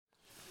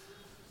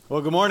Well,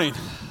 good morning.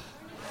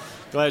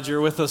 Glad you're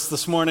with us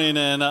this morning,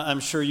 and I'm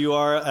sure you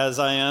are, as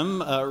I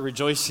am,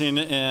 rejoicing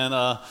in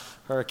a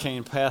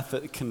hurricane path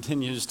that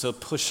continues to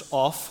push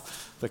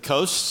off the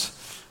coast.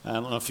 I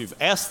don't know if you've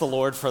asked the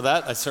Lord for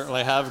that. I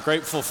certainly have.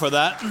 Grateful for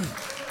that.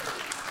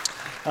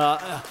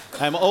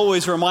 I'm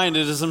always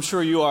reminded, as I'm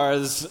sure you are,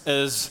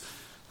 as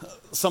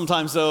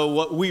sometimes, though,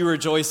 what we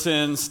rejoice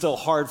in is still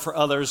hard for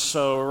others.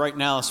 So right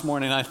now, this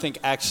morning, I think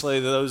actually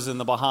those in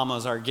the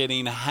Bahamas are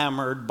getting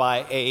hammered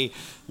by a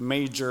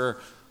major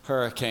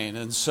hurricane.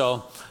 And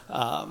so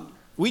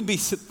we'd be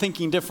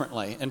thinking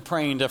differently and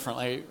praying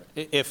differently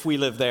if we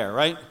lived there,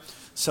 right?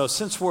 So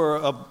since we're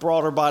a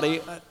broader body,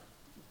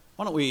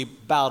 why don't we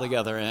bow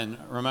together and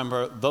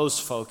remember those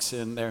folks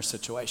in their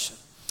situation.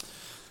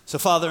 So,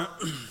 Father,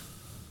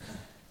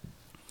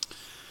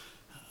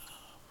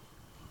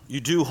 you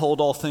do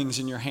hold all things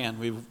in your hand.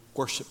 We've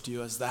worshiped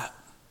you as that.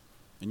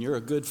 And you're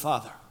a good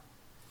Father.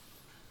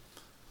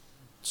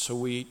 So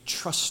we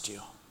trust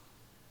you.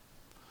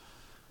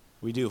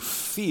 We do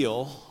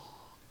feel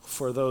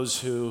for those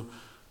who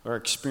are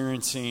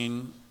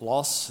experiencing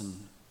loss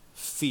and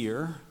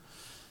fear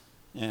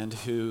and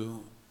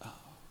who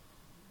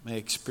may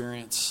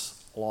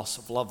experience loss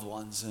of loved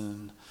ones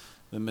in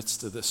the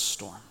midst of this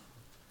storm.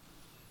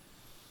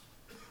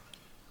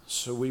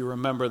 So we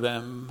remember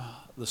them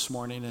this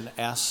morning and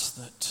ask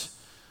that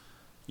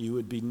you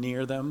would be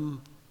near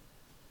them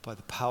by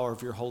the power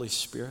of your Holy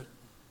Spirit.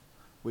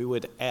 We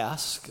would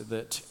ask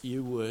that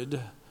you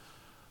would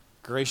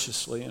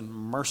graciously and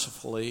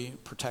mercifully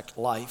protect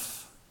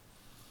life,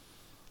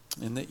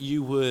 and that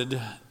you would,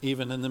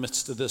 even in the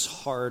midst of this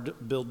hard,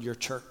 build your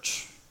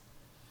church.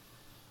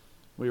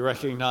 We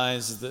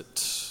recognize that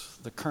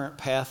the current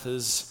path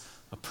is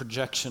a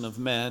projection of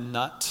men,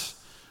 not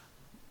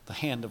the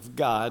hand of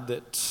God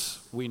that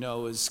we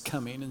know is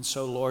coming. And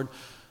so, Lord,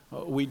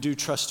 we do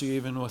trust you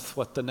even with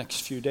what the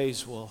next few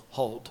days will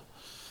hold.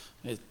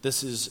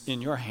 This is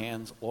in your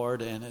hands,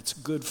 Lord, and it's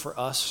good for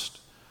us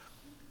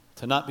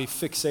to not be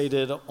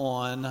fixated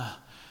on a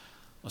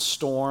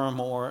storm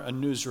or a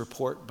news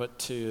report, but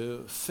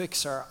to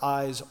fix our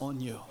eyes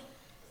on you,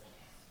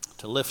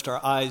 to lift our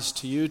eyes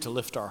to you, to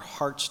lift our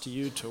hearts to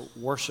you, to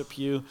worship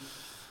you,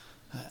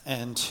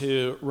 and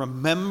to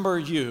remember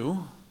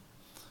you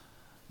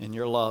in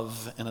your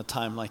love in a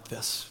time like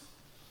this.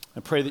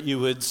 I pray that you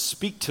would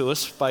speak to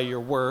us by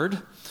your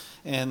word,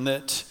 and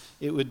that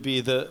it would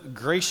be the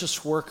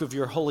gracious work of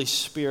your Holy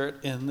Spirit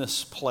in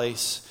this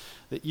place,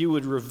 that you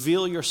would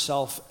reveal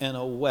yourself in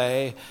a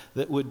way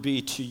that would be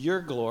to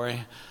your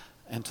glory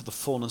and to the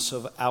fullness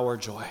of our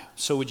joy.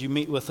 So would you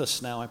meet with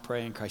us now, I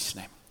pray in Christ's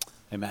name.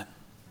 Amen.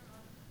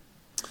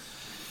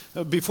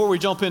 Before we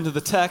jump into the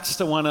text,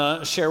 I want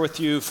to share with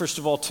you, first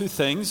of all, two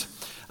things.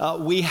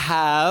 We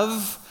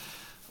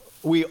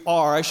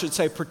are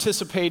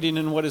participating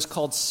in what is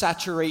called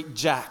Saturate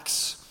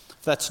Jacks.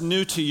 If that's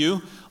new to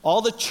you,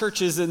 all the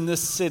churches in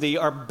this city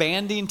are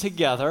banding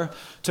together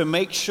to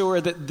make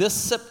sure that this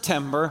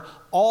September,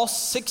 all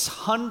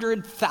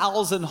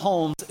 600,000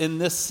 homes in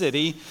this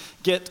city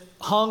get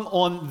hung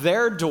on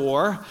their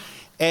door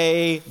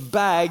a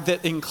bag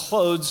that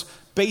includes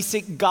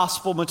basic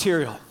gospel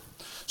material.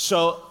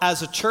 So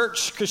as a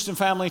church, Christian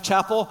Family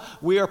Chapel,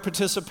 we are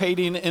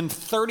participating in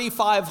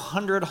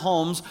 3,500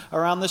 homes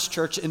around this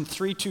church in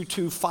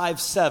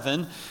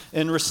 32257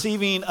 in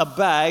receiving a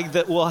bag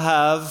that will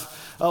have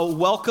a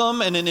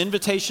welcome and an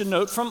invitation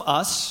note from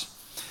us,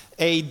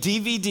 a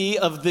DVD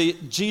of the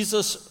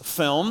Jesus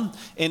film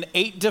in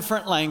 8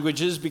 different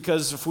languages,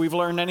 because if we've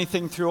learned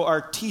anything through our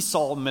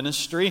TESOL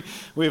ministry,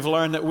 we've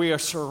learned that we are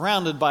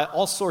surrounded by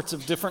all sorts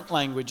of different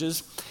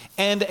languages,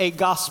 and a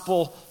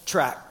gospel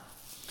tract.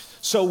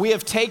 So we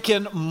have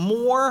taken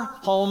more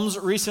homes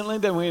recently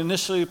than we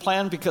initially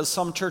planned, because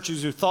some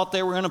churches who thought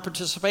they were going to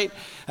participate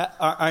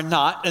are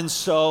not. And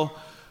so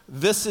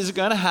this is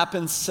going to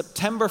happen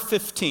September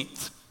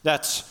 15th.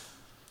 That's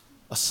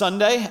a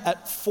Sunday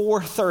at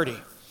 4:30.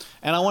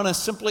 And I want to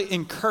simply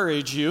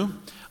encourage you.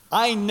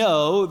 I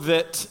know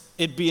that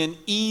it'd be an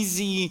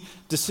easy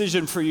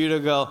decision for you to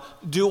go,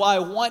 do I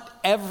want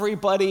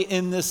everybody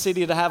in this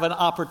city to have an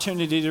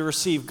opportunity to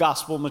receive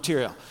gospel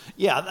material?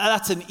 Yeah,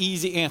 that's an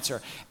easy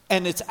answer.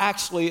 And it's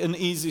actually an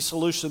easy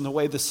solution the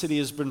way the city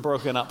has been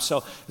broken up.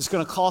 So it's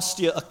going to cost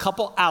you a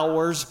couple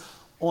hours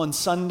on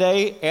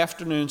Sunday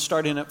afternoon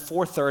starting at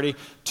 4:30,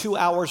 2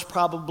 hours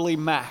probably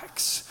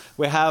max.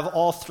 We have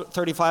all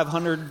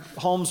 3,500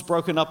 homes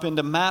broken up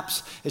into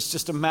maps. It's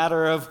just a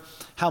matter of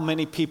how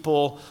many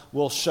people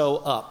will show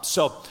up.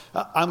 So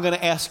I'm going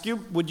to ask you,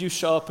 would you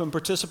show up and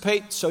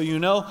participate? So you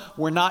know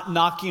we're not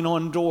knocking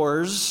on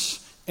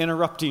doors,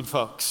 interrupting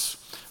folks.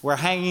 We're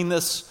hanging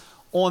this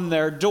on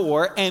their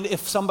door, and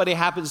if somebody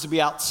happens to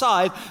be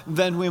outside,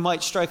 then we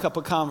might strike up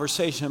a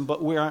conversation,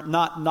 but we are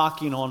not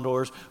knocking on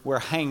doors, we're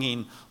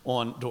hanging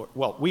on doors.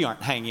 Well, we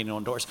aren't hanging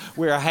on doors,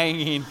 we are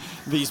hanging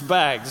these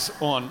bags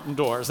on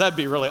doors. That'd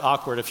be really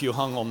awkward if you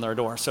hung on their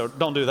door, so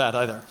don't do that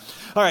either.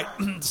 All right,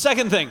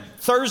 second thing,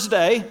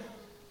 Thursday,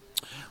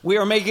 We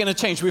are making a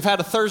change. We've had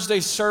a Thursday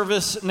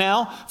service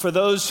now for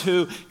those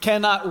who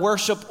cannot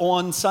worship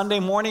on Sunday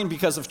morning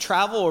because of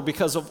travel or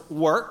because of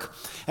work.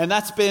 And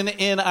that's been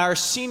in our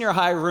senior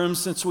high room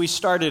since we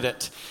started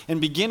it. And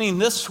beginning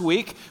this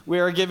week, we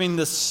are giving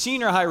the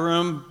senior high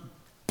room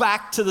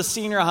back to the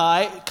senior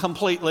high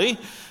completely,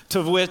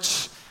 to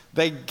which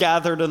they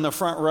gathered in the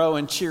front row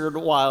and cheered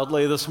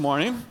wildly this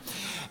morning.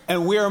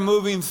 And we are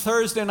moving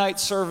Thursday night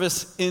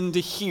service into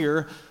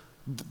here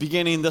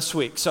beginning this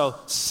week. So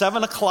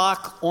 7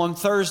 o'clock on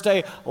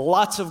Thursday,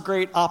 lots of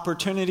great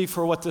opportunity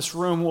for what this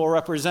room will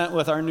represent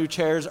with our new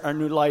chairs, our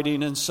new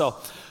lighting. And so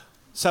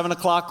 7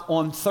 o'clock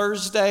on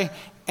Thursday.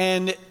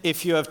 And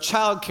if you have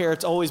childcare,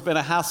 it's always been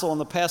a hassle in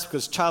the past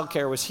because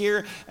childcare was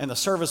here and the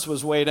service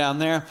was way down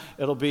there.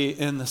 It'll be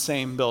in the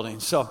same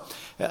building. So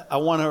I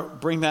want to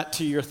bring that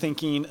to your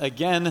thinking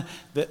again,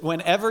 that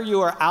whenever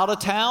you are out of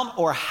town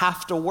or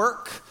have to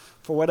work,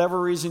 for whatever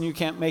reason you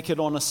can't make it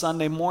on a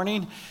Sunday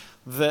morning,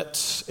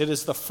 that it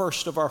is the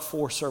first of our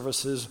 4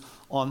 services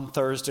on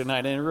Thursday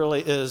night. And it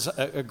really is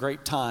a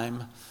great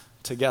time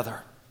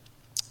together.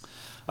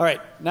 All right,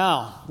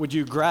 now, would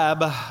you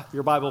grab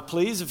your Bible,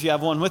 please? If you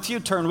have one with you,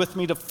 turn with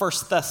me to 1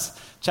 Thess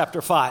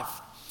chapter 5.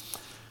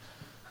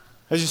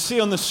 As you see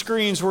on the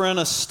screens, we're in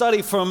a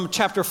study from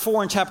chapter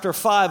 4 and chapter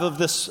 5 of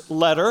this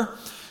letter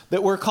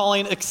that we're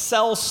calling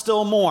Excel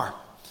Still More.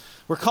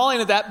 We're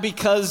calling it that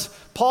because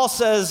Paul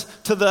says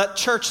to the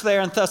church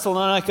there in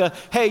Thessalonica,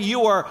 hey,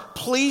 you are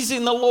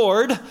pleasing the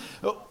Lord,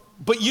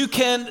 but you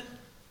can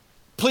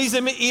please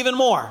him even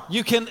more.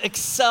 You can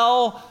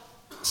excel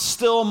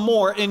still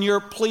more in your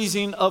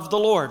pleasing of the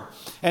Lord.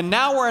 And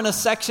now we're in a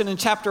section in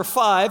chapter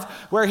 5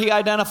 where he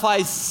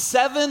identifies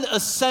 7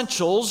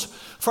 essentials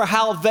for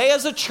how they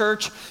as a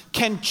church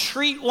can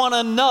treat one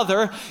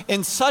another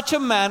in such a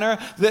manner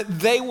that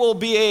they will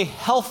be a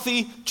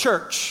healthy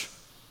church.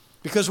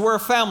 Because we're a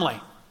family.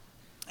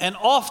 And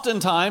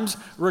oftentimes,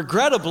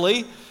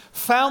 regrettably,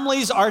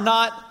 families are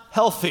not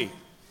healthy.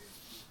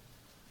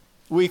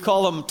 We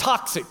call them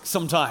toxic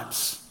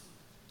sometimes.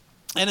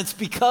 And it's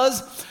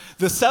because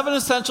the 7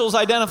 essentials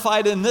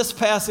identified in this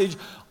passage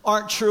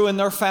aren't true in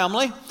their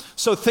family.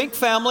 So think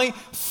family,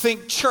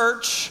 think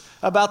church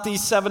about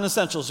these 7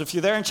 essentials. If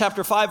you're there in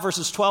chapter 5,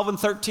 verses 12 and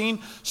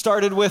 13,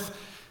 started with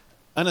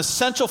an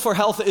essential for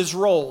health is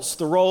roles.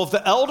 The role of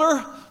the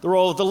elder, the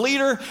role of the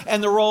leader,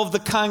 and the role of the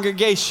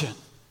congregation.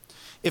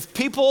 If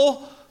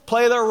people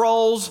play their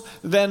roles,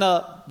 then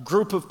a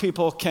group of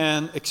people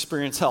can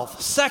experience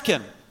health.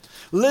 Second,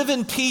 live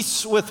in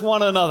peace with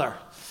one another.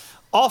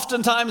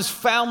 Oftentimes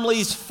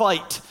families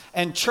fight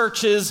and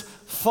churches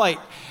fight.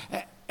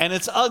 And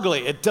it's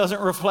ugly. It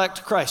doesn't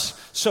reflect Christ.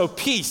 So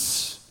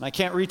peace, and I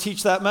can't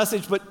reteach that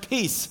message, but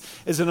peace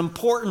is an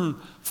important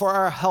for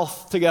our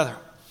health together.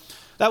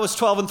 That was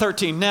 12 and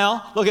 13.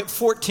 Now, look at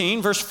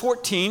 14. Verse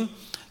 14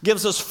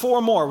 gives us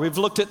 4 more. We've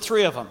looked at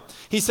 3 of them.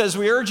 He says,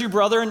 we urge you,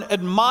 brethren,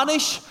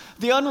 admonish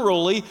the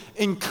unruly,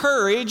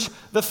 encourage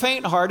the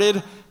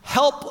faint-hearted,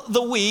 help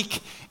the weak,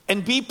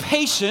 and be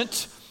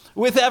patient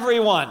with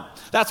everyone.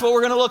 That's what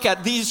we're going to look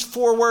at, these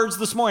 4 words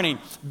this morning.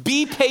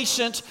 Be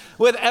patient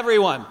with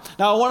everyone.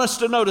 Now, I want us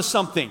to notice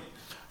something.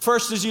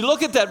 First, as you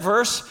look at that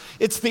verse,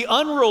 it's the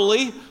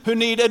unruly who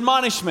need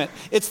admonishment.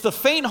 It's the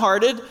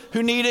faint-hearted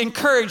who need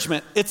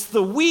encouragement. It's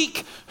the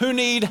weak who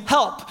need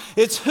help.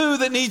 It's who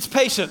that needs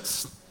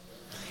patience?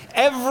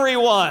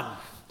 Everyone.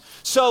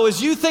 So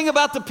as you think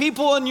about the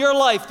people in your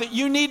life that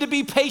you need to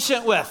be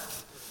patient with,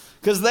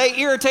 because they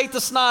irritate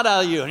the snot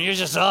out of you, and you're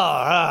just,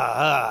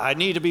 I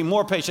need to be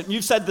more patient.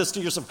 You've said this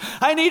to yourself.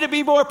 I need to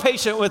be more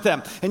patient with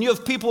them. And you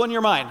have people in your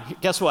mind.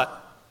 Guess what?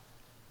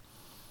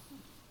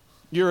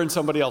 You're in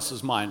somebody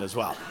else's mind as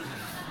well.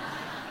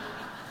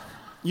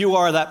 You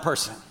are that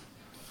person.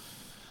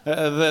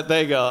 That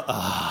they go,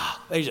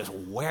 they just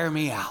wear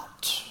me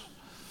out.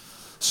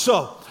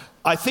 So,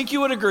 I think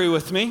you would agree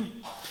with me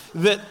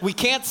that we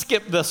can't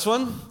skip this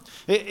one.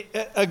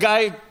 A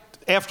guy,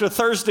 after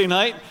Thursday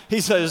night,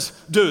 he says,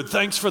 dude,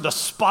 thanks for the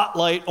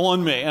spotlight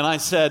on me. And I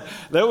said,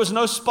 there was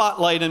no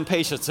spotlight in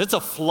patience. It's a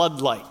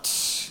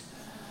floodlight.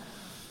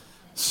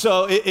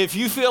 So, if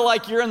you feel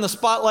like you're in the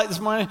spotlight this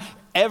morning,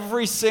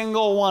 every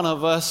single one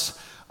of us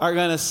are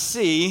going to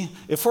see,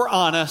 if we're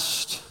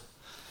honest,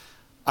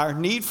 our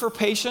need for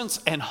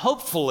patience and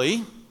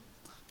hopefully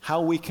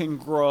how we can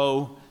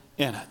grow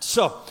in it.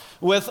 So,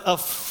 with a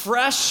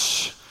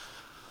fresh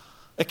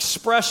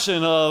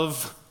expression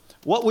of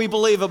what we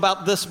believe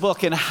about this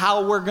book and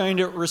how we're going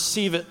to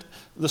receive it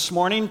this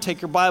morning,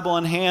 take your Bible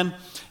in hand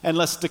and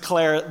let's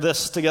declare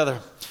this together.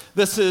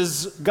 This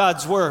is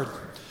God's word,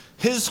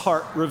 his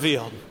heart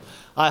revealed.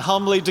 I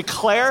humbly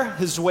declare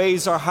his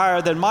ways are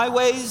higher than my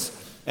ways,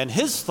 and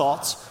his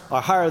thoughts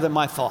are higher than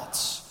my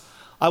thoughts.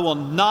 I will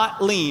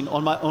not lean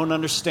on my own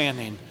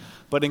understanding,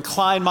 but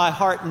incline my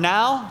heart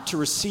now to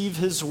receive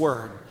his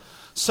word,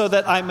 so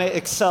that I may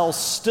excel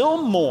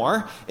still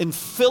more in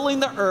filling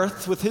the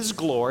earth with his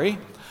glory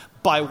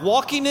by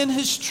walking in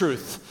his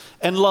truth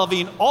and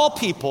loving all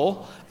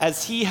people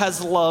as he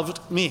has loved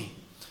me.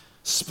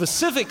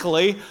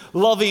 Specifically,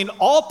 loving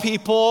all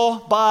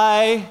people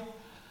by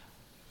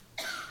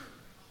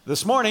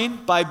this morning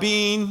by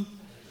being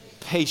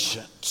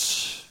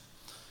patient.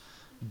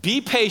 Be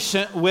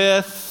patient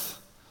with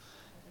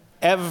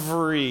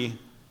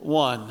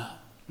everyone,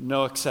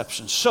 no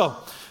exceptions. So,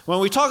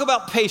 when we talk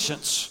about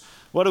patience,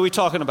 what are we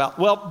talking about?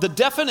 Well, the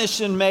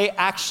definition may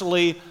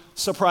actually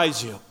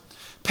surprise you.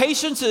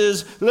 Patience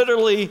is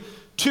literally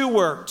two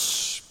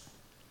words.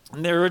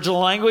 In the original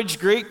language,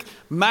 Greek,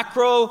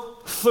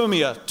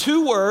 macrothumia.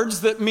 Two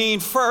words that mean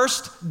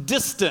first,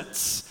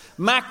 distance.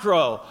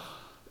 Macro,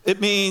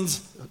 it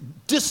means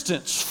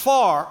distance,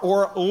 far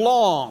or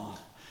long.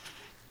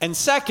 And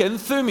second,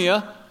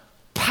 thumia,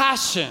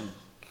 passion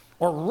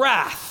or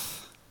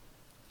wrath.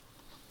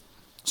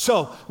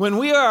 So when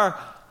we are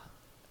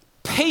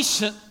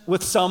patient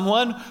with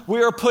someone,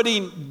 we are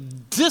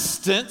putting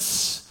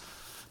distance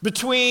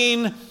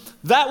between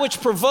that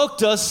which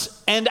provoked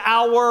us and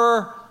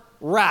our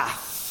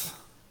wrath.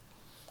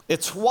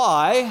 It's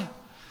why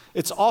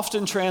it's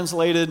often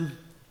translated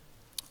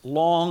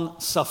long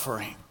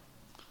suffering.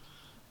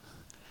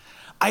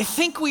 I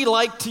think we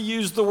like to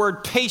use the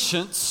word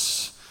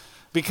patience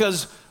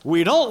because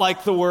we don't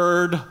like the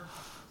word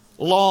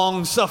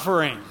long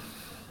suffering.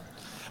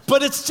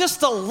 But it's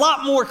just a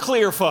lot more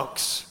clear,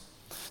 folks.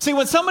 See,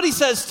 when somebody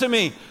says to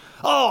me,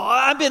 "Oh,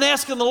 I've been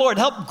asking the Lord,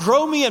 help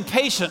grow me in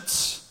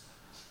patience."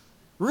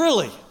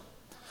 Really?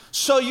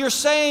 So you're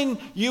saying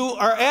you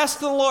are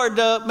asking the Lord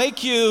to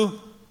make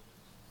you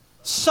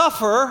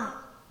suffer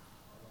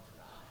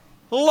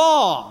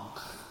long.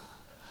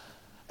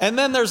 And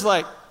then there's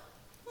like,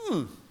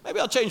 maybe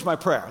I'll change my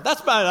prayer.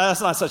 That's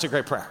not such a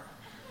great prayer.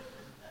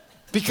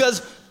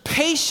 Because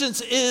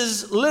patience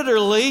is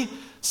literally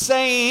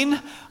saying,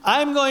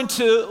 I'm going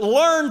to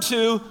learn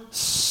to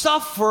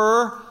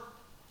suffer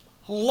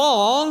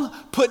long,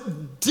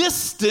 put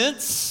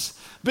distance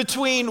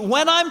between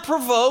when I'm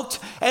provoked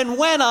and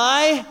when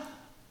I...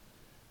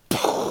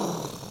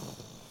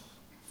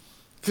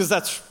 Because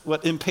that's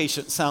what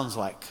impatient sounds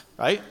like,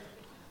 right?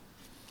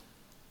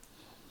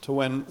 To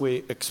when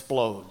we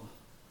explode.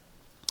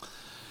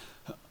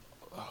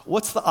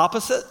 What's the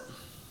opposite?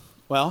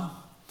 Well,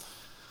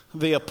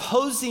 the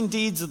opposing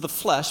deeds of the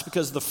flesh,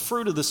 because the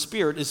fruit of the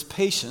Spirit is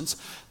patience,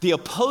 the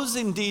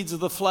opposing deeds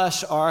of the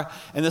flesh are,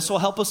 and this will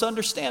help us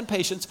understand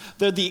patience,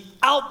 they're the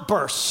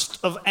outburst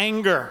of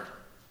anger.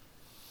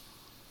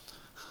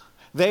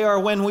 They are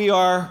when we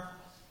are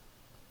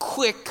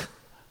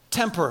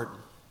quick-tempered.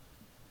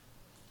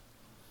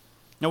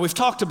 Now, we've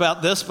talked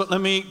about this, but let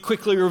me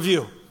quickly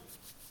review.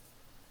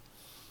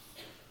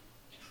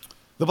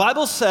 The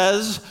Bible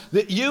says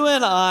that you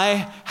and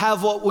I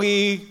have what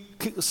we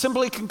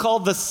simply can call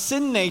the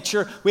sin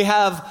nature. We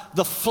have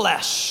the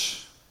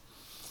flesh.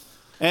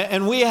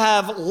 And we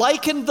have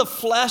likened the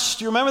flesh,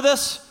 do you remember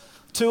this?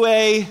 To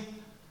a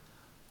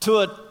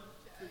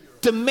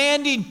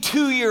demanding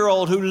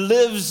 2-year-old who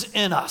lives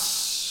in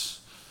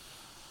us.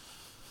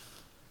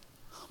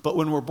 But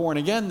when we're born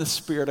again, the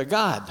Spirit of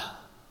God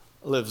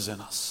lives in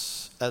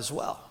us as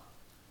well.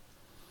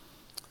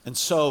 And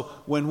so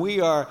when we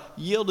are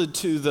yielded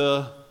to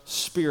the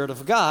Spirit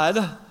of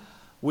God,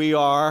 we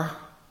are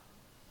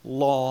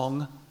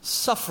long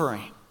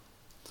suffering.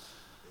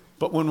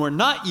 But when we're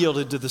not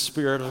yielded to the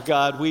Spirit of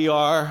God, we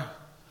are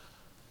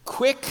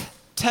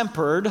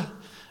quick-tempered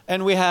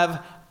and we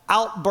have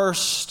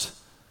outbursts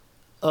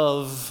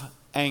of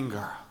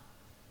anger.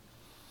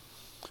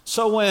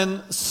 So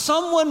when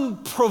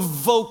someone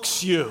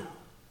provokes you,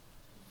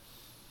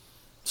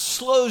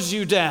 slows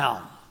you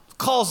down,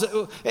 calls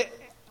it,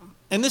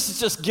 and this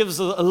just gives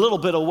a little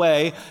bit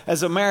away.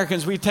 As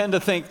Americans, we tend to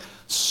think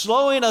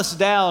slowing us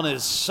down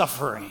is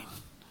suffering.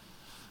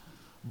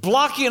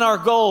 Blocking our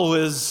goal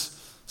is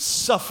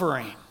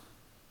suffering.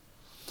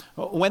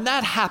 When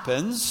that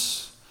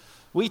happens,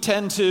 we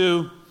tend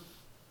to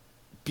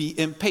be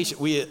impatient.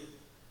 We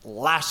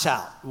lash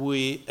out.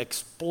 We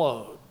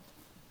explode.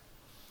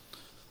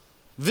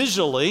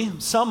 Visually,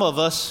 some of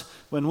us,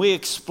 when we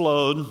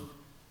explode,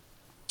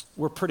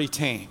 we're pretty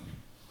tame.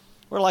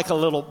 We're like a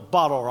little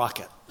bottle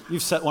rocket.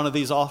 You've set one of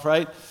these off,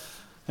 right?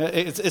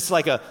 It's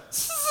like a...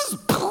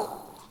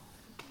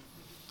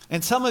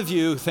 And some of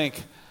you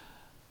think,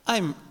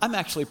 I'm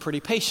actually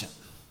pretty patient.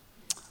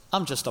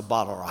 I'm just a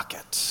bottle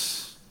rocket.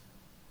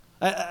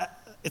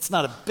 It's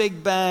not a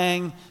big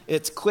bang.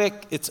 It's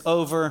quick, it's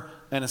over,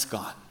 and it's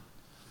gone.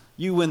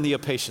 You win the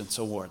Patience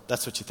Award.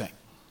 That's what you think.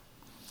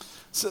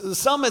 So,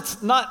 some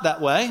it's not that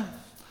way.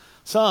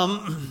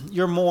 Some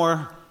you're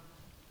more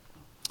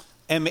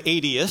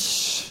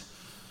M80-ish.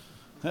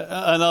 In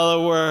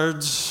other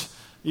words,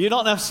 you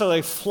don't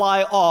necessarily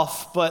fly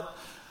off, but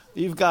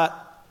you've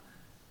got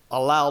a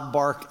loud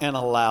bark and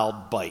a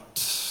loud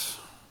bite.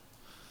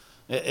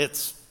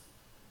 It's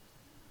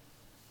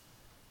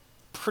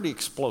pretty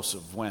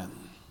explosive when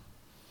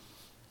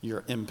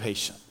you're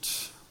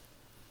impatient.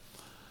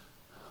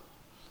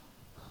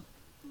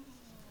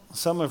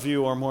 Some of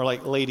you are more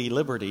like Lady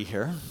Liberty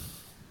here.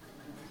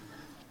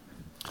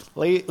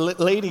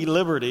 Lady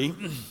Liberty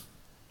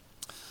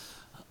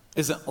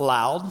isn't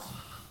loud.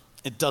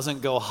 It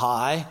doesn't go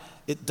high.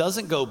 It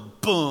doesn't go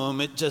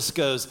boom. It just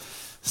goes.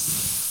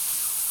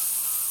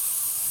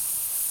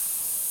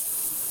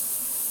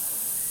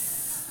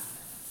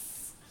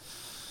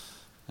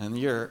 And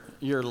you're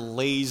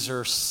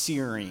laser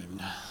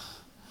searing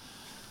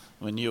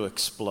when you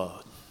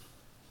explode.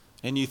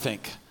 And you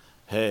think,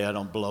 hey, I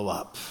don't blow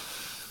up.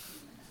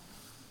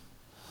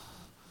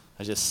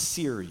 I just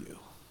sear you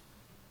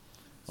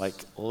like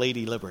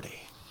Lady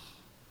Liberty.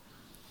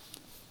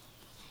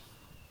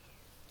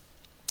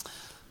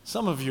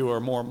 Some of you are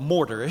more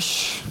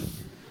mortarish.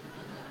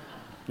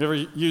 You ever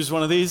use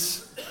one of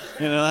these?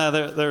 You know,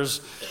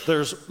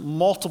 there's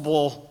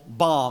multiple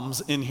bombs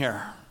in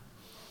here.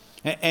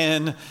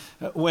 And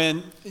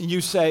when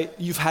you say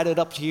you've had it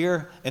up to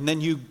here and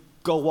then you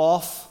go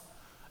off,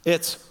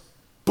 it's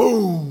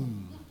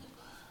boom,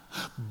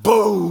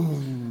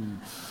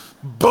 boom,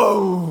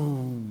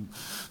 boom.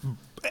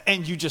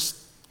 And you just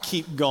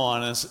keep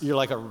going. You're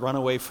like a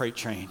runaway freight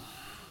train.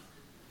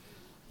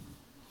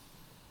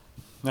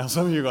 Now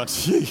some of you are going,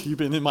 gee, you've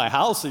been in my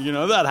house, and you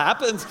know that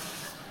happens.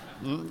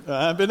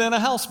 I've been in a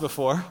house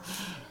before.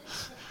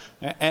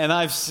 And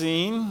I've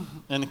seen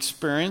and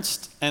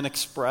experienced and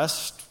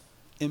expressed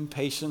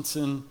impatience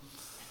in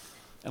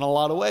a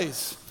lot of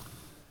ways.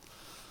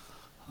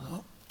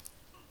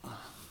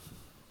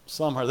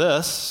 Some are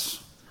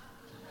this.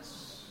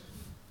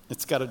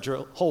 It's got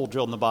a hole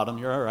drilled in the bottom.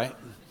 You're all right.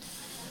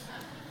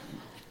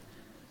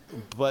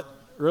 But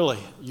really,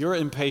 your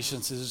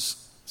impatience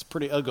is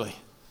pretty ugly.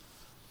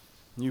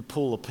 You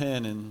pull a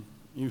pin and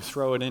you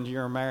throw it into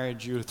your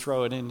marriage, you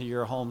throw it into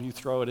your home, you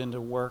throw it into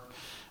work,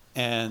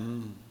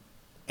 and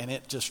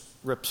it just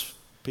rips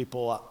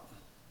people up.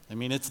 I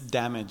mean, it's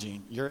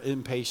damaging. Your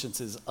impatience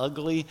is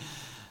ugly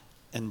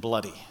and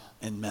bloody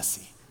and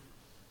messy.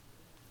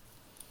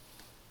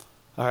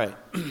 All right.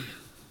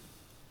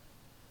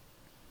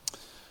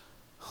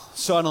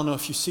 So I don't know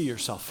if you see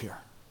yourself here,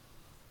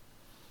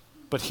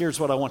 but here's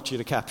what I want you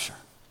to capture.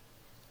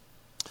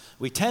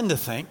 We tend to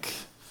think,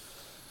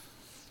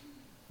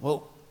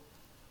 well,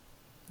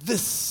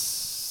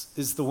 this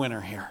is the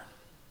winner here.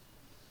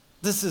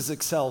 This is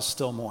excel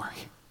still more.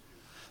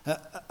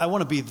 I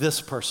want to be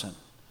this person,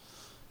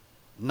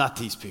 not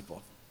these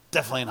people.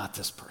 Definitely not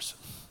this person.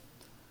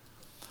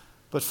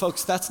 But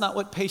folks, that's not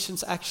what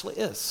patience actually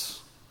is.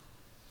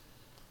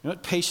 You know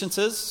what patience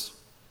is?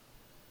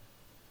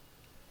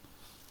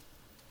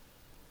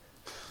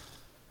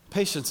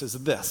 Patience is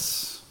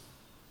this.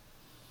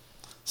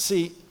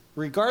 See,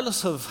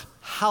 regardless of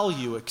how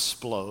you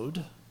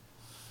explode,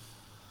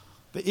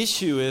 the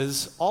issue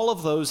is all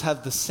of those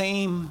have the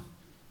same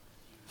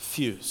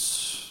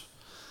fuse.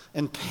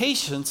 And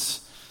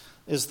patience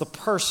is the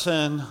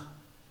person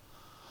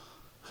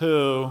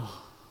who,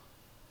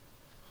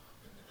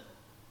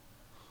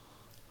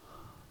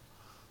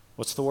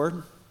 what's the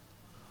word?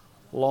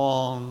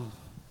 Long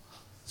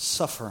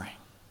suffering.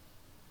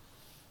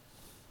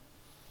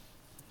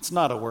 It's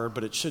not a word,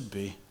 but it should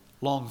be.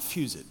 Long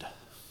fused.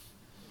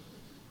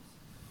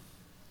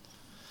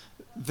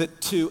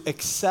 That to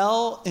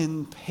excel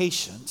in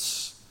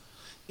patience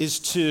is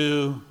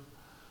to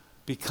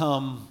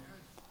become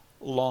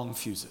long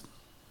fused.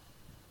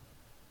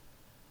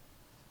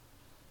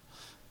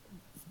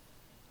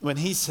 When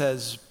he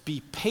says,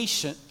 be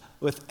patient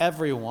with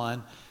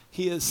everyone,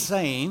 he is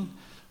saying,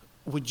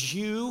 would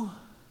you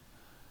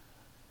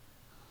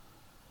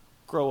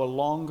grow a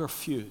longer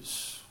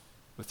fuse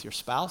with your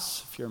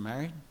spouse if you're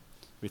married,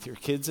 with your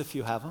kids if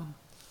you have them,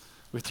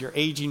 with your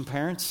aging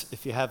parents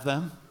if you have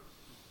them,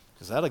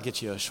 because that'll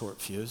get you a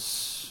short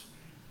fuse,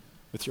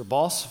 with your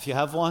boss if you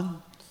have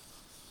one.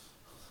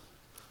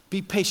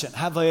 Be patient.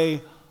 Have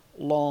a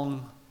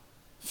long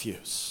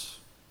fuse.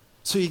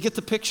 So you get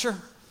the picture?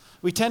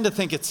 We tend to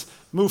think it's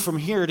move from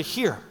here to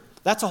here.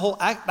 That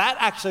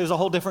actually is a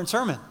whole different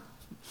sermon.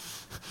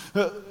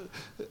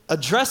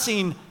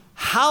 Addressing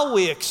how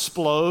we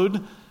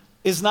explode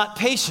is not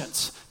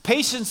patience.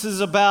 Patience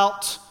is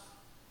about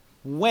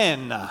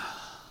when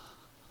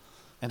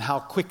and how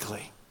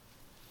quickly.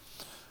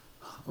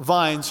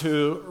 Vines,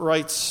 who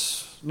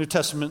writes New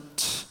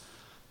Testament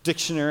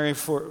dictionary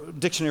for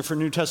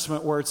New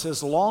Testament words,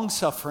 says long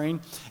suffering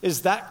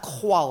is that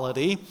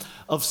quality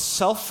of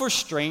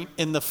self-restraint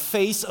in the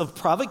face of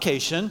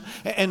provocation,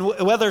 and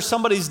whether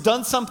somebody's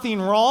done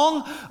something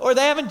wrong or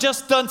they haven't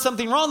just done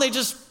something wrong, they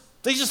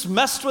just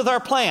messed with our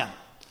plan.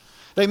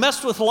 They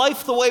messed with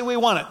life the way we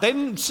want it. They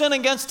didn't sin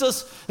against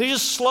us. They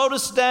just slowed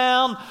us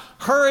down,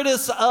 hurried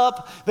us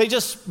up. They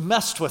just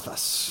messed with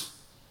us.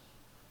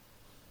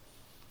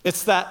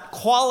 It's that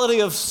quality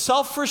of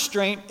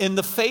self-restraint in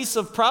the face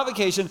of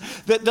provocation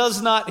that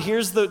does not,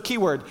 here's the key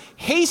word,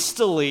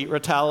 hastily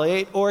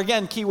retaliate, or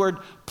again, keyword,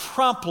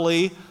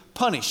 promptly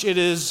punish. It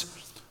is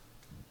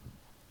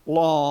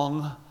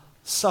long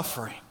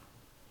suffering.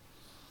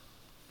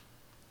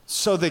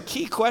 So the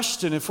key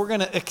question, if we're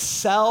going to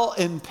excel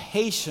in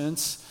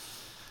patience,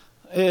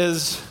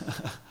 is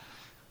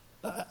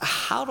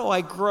how do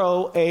I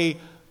grow a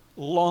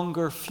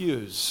longer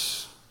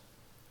fuse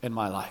in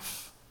my life?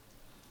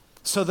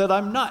 So that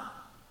I'm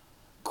not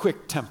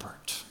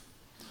quick-tempered.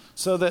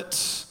 So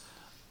that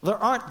there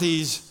aren't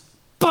these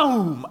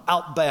boom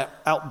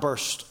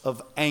outbursts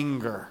of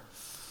anger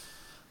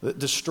that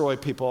destroy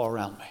people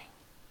around me.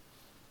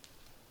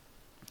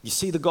 You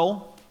see the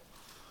goal?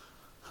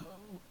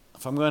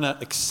 If I'm going to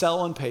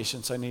excel in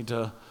patience, I need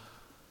to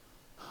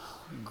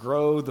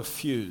grow the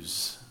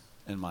fuse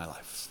in my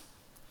life.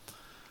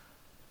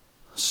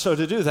 So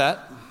to do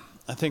that,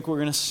 I think we're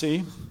going to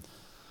see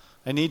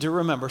I need to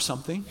remember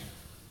something,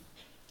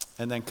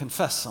 and then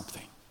confess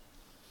something,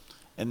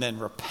 and then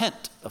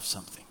repent of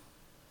something,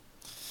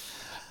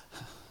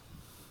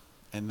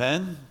 and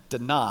then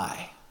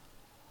deny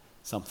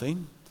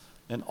something,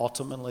 and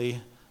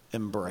ultimately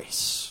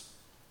embrace.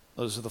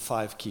 Those are the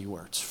 5 key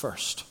words.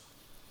 First,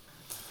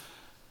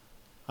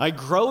 I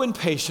grow in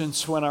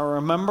patience when I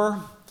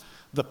remember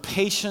the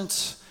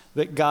patience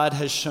that God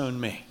has shown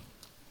me.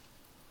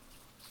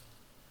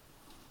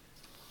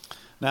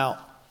 Now,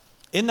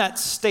 in that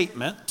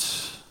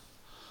statement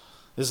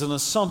is an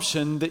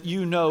assumption that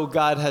you know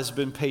God has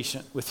been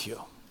patient with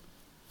you.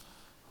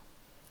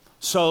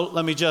 So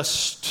let me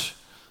just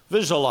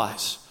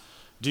visualize.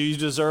 Do you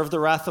deserve the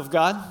wrath of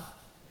God?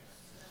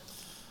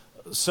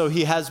 So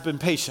he has been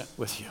patient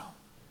with you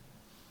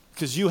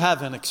because you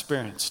haven't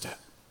experienced it.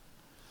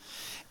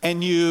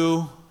 And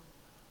you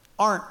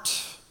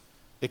aren't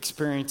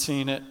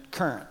experiencing it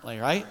currently,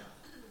 right?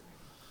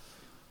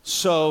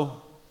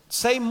 So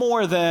say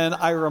more than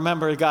I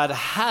remember God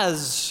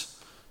has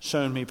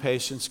shown me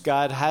patience.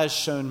 God has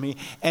shown me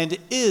and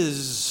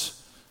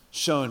is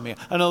showing me.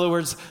 In other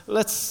words,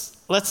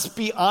 let's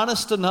be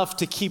honest enough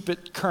to keep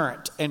it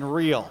current and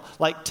real,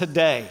 like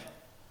today.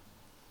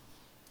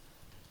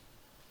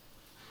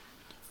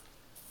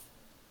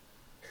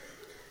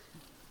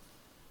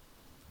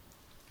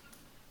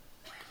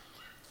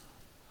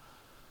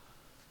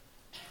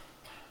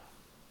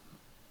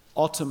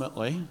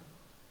 Ultimately,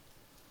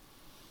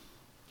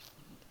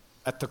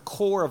 at the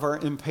core of our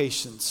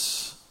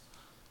impatience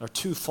are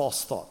 2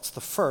 false thoughts.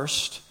 The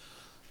first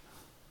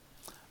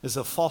is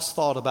a false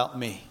thought about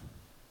me,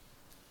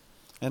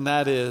 and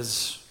that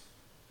is,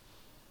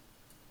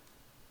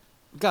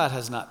 God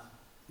has not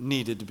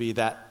needed to be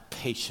that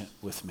patient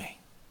with me.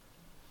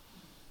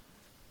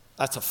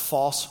 That's a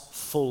false,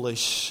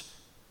 foolish,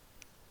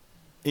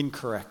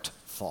 incorrect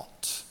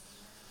thought.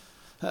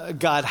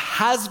 God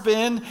has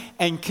been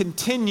and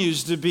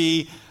continues to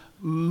be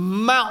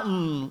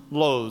mountain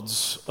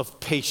loads of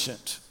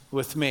patience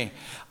with me.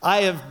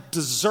 I have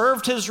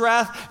deserved his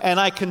wrath, and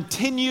I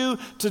continue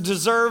to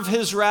deserve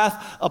his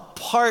wrath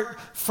apart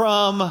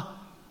from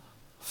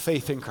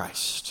faith in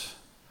Christ.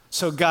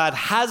 So God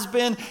has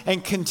been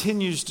and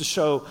continues to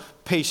show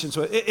patience.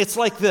 It's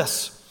like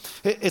this.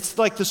 It's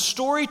like the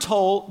story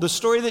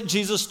that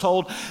Jesus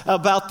told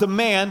about the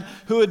man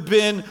who had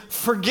been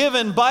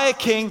forgiven by a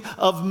king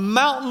of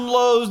mountain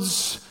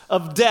loads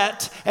of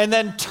debt, and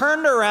then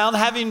turned around,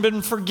 having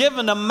been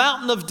forgiven a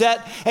mountain of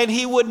debt, and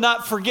he would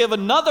not forgive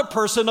another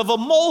person of a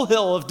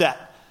molehill of debt.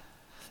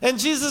 And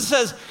Jesus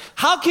says,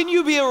 how can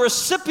you be a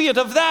recipient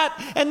of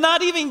that and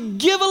not even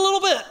give a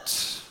little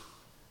bit?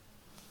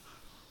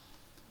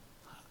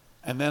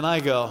 And then I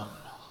go,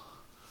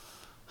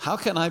 how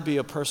can I be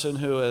a person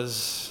who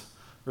has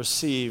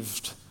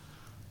received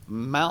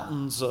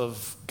mountains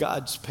of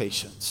God's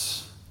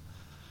patience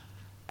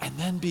and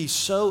then be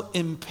so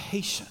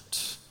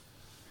impatient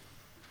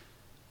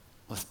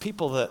with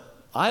people that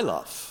I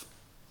love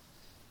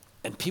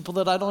and people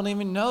that I don't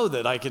even know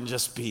that I can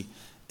just be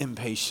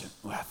impatient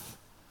with?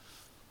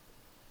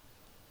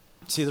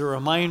 See, the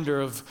reminder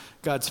of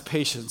God's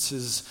patience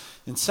is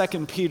in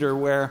 2 Peter,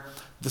 where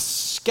the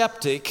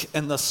skeptic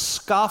and the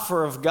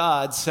scoffer of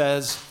God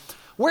says,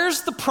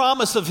 where's the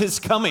promise of his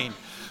coming?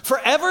 For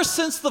ever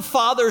since the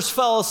fathers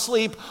fell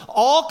asleep,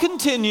 all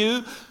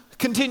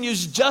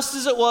continues just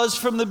as it was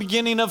from the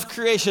beginning of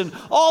creation.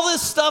 All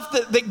this stuff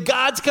that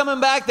God's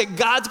coming back, that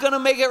God's going to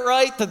make it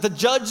right, that the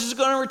judge is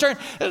going to return,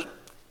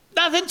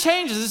 nothing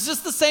changes. It's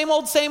just the same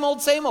old, same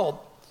old, same old.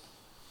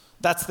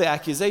 That's the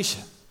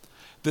accusation.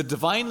 The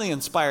divinely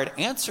inspired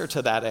answer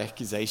to that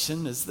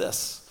accusation is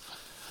this.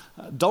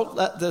 Don't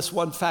let this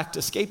one fact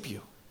escape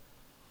you.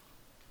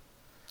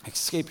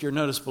 Escape your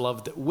notice,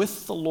 beloved, that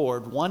with the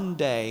Lord, one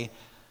day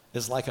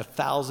is like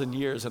 1,000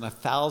 years, and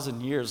 1,000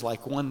 years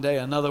like one day.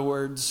 In other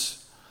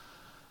words,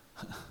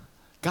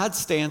 God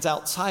stands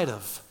outside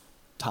of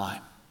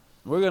time.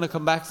 We're going to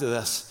come back to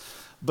this.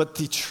 But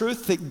the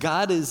truth that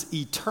God is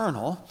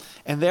eternal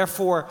and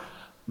therefore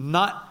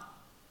not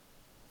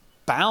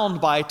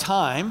bound by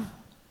time,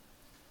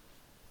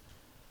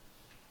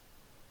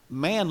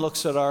 man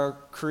looks at our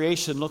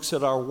creation, looks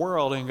at our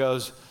world and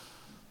goes,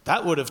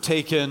 that would have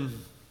taken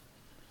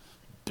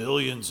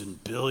billions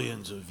and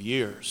billions of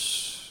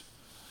years.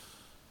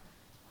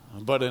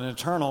 But an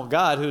eternal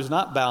God who's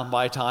not bound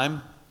by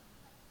time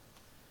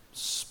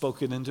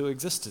spoke it into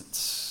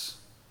existence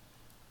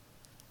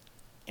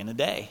in a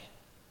day.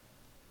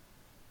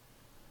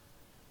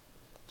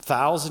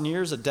 1,000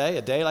 years a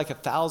day like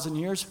 1,000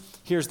 years.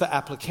 Here's the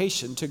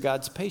application to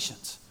God's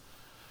patience.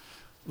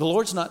 The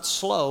Lord's not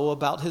slow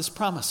about his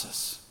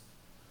promises,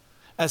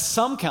 as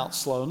some count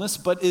slowness,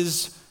 but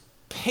is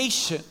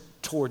patient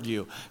toward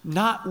you,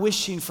 not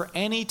wishing for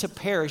any to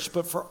perish,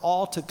 but for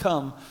all to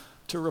come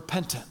to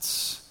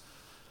repentance.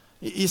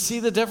 You see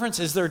the difference?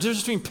 Is there a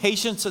difference between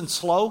patience and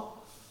slow?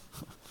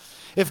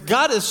 If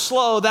God is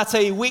slow, that's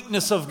a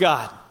weakness of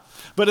God.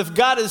 But if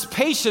God is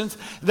patient,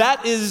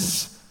 that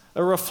is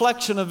a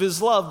reflection of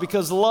his love,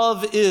 because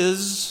love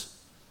is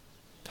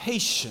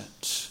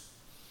patient.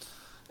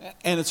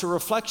 And it's a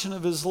reflection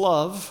of his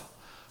love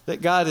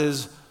that God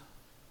is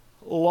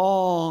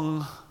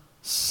long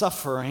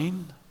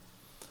suffering.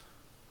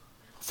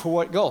 For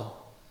what goal?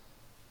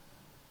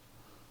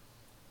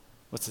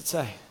 What's it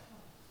say?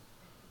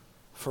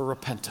 For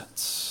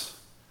repentance.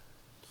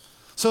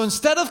 So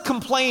instead of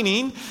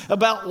complaining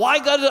about why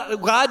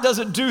God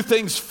doesn't do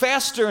things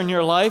faster in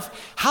your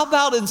life, how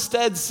about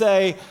instead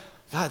say,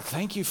 God,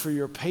 thank you for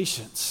your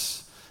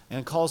patience,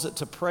 and calls it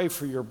to pray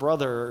for your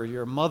brother or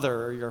your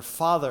mother or your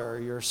father or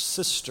your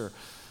sister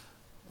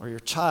or your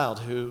child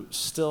who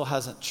still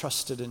hasn't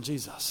trusted in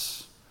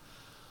Jesus.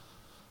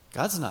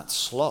 God's not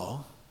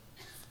slow.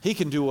 He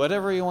can do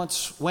whatever he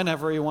wants,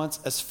 whenever he wants,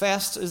 as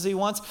fast as he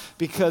wants,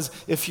 because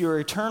if you're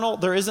eternal,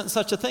 there isn't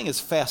such a thing as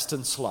fast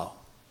and slow.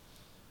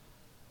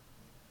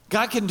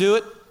 God can do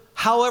it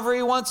however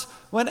he wants,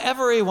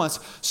 whenever he wants.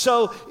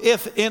 So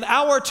if in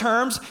our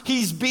terms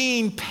he's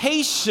being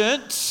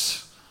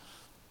patient,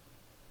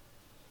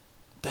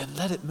 then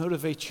let it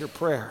motivate your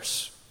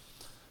prayers.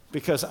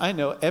 Because I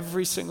know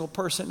every single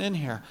person in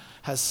here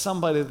has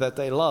somebody that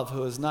they love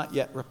who has not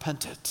yet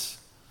repented.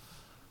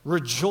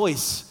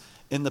 Rejoice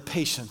in the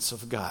patience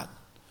of God.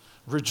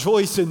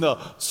 Rejoice in the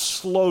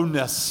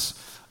slowness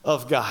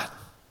of God.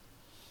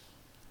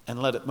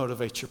 And let it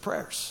motivate your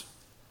prayers.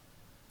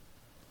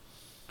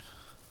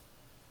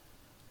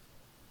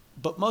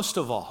 But most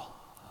of all,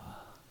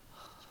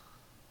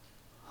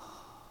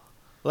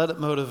 let it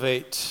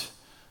motivate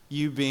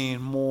you being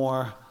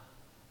more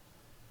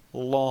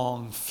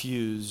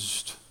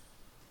long-fused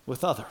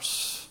with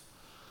others,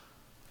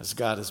 as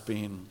God is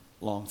being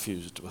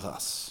long-fused with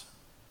us.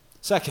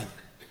 Second,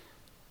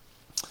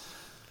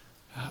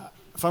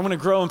 if I'm going to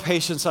grow in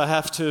patience, I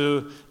have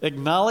to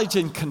acknowledge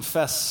and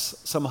confess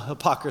some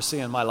hypocrisy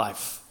in my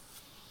life.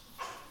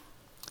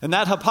 And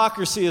that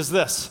hypocrisy is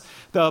this: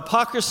 the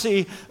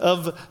hypocrisy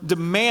of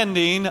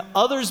demanding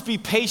others be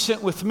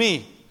patient with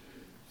me,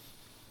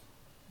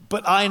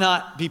 but I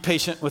not be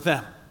patient with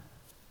them.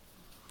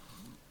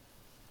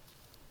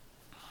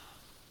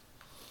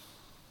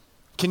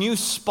 Can you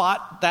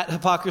spot that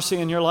hypocrisy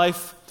in your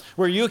life?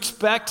 Where you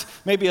expect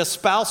maybe a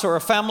spouse or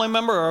a family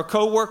member or a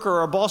coworker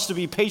or a boss to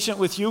be patient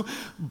with you,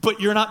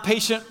 but you're not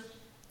patient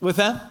with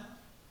them?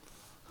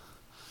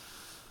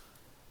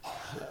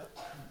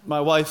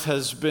 My wife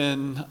has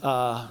been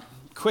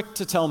quick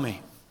to tell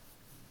me,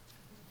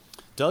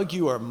 Doug,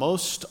 you are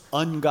most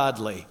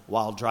ungodly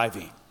while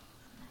driving.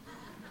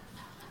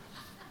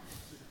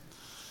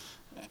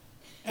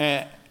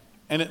 And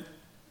it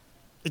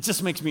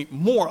just makes me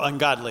more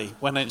ungodly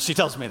when she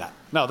tells me that.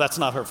 No, that's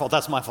not her fault.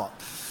 That's my fault.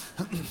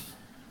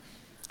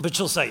 But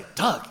she'll say,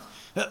 Doug,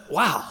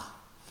 wow,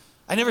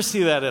 I never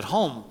see that at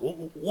home.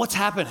 What's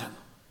happening?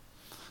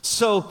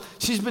 So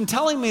she's been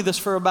telling me this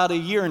for about a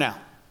year now.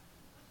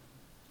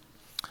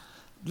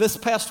 This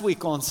past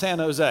week on San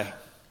Jose,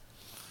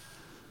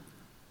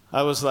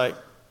 I was like,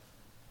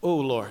 oh,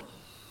 Lord,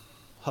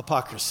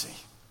 hypocrisy.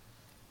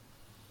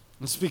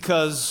 It's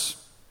because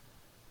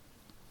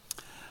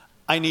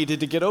I needed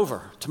to get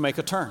over to make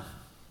a turn.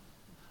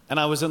 And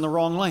I was in the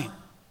wrong lane.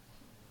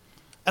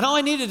 And all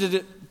I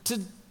needed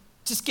to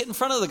just get in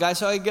front of the guy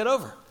so I could get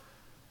over.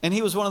 And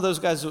he was one of those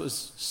guys that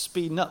was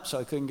speeding up, so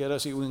I couldn't get over,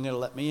 so he wasn't going to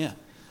let me in. And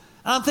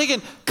I'm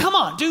thinking, come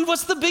on, dude,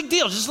 what's the big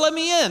deal? Just let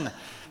me in.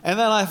 And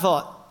then I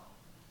thought,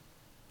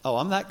 oh,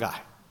 I'm that guy.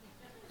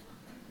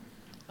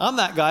 I'm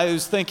that guy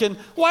who's thinking,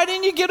 why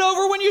didn't you get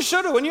over when you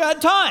should have, when you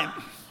had time?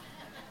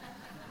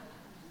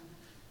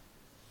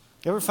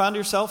 You ever found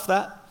yourself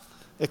that?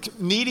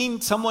 Needing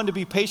someone to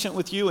be patient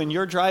with you and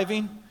you're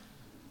driving?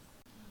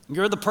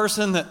 You're the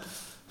person that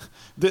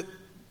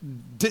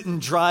didn't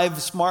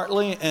drive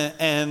smartly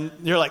and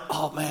you're like,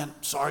 oh man,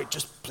 sorry,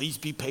 just please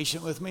be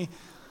patient with me.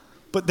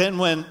 But then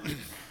when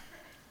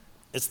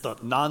it's the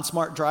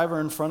non-smart driver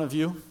in front of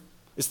you,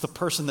 it's the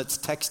person that's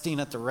texting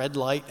at the red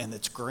light and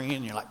it's green,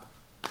 and you're like,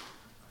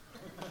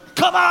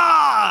 come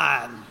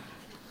on!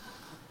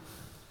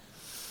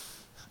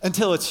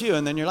 Until it's you,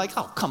 and then you're like,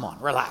 oh, come on,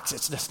 relax.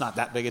 It's just not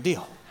that big a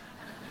deal.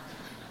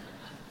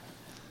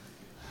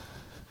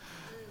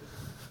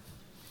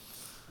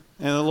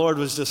 And the Lord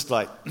was just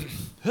like,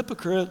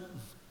 hypocrite.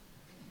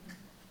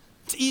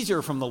 It's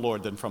easier from the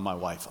Lord than from my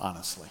wife,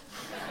 honestly.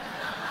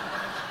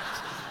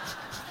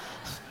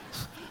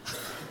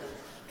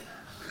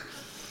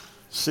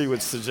 She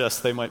would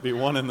suggest they might be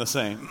one and the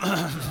same.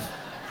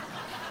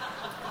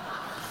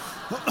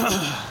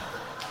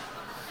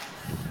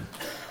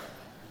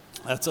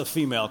 That's a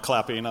female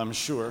clapping, I'm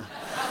sure.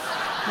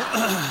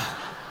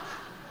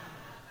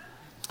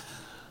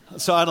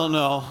 So I don't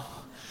know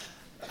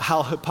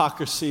how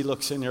hypocrisy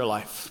looks in your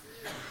life.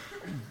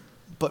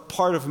 But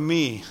part of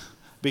me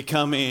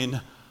becoming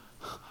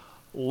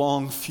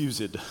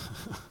long-fused,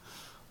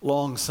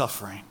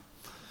 long-suffering,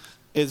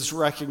 is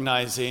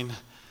recognizing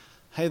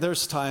Hey,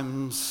 there's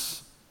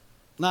times,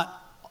 not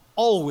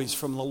always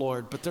from the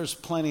Lord, but there's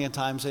plenty of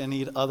times I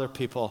need other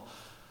people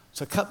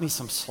to cut me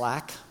some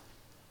slack,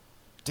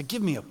 to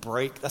give me a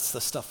break. That's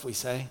the stuff we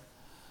say.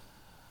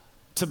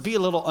 To be a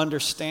little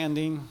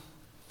understanding.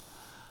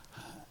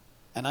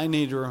 And I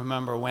need to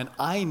remember when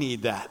I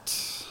need that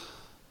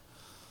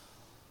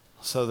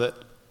so that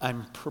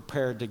I'm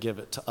prepared to give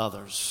it to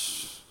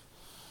others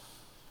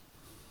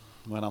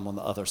when I'm on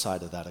the other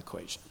side of that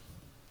equation.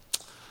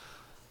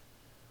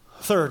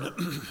 Third,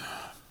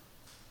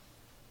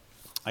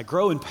 I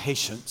grow in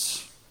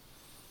patience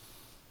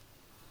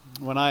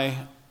when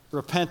I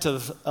repent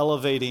of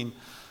elevating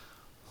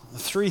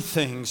three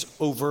things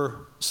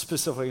over,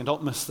 specifically, and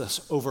don't miss this,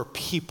 over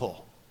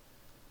people.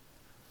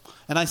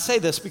 And I say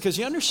this because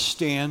you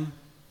understand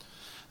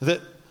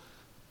that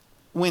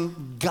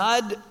when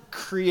God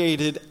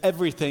created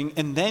everything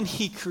and then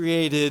he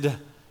created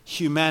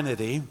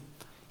humanity,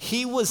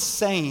 he was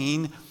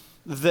saying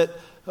that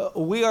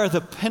we are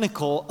the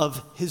pinnacle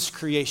of his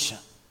creation.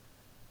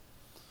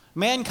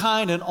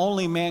 Mankind and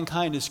only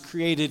mankind is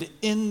created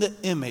in the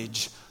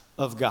image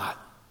of God.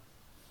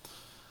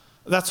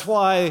 That's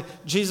why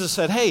Jesus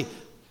said, hey,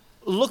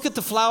 look at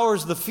the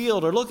flowers of the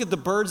field or look at the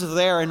birds of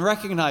the air and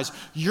recognize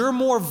you're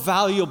more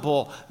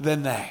valuable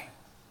than they.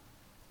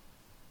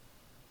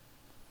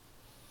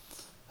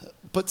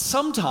 But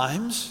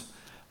sometimes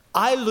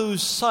I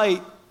lose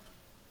sight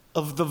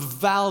of the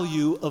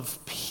value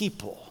of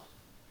people.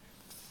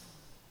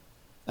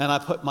 And I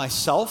put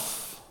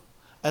myself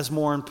as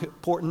more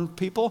important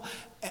people.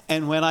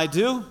 And when I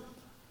do,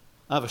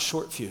 I have a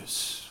short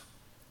fuse.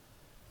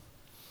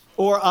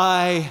 Or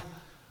I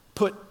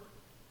put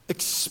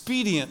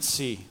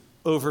expediency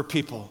over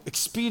people.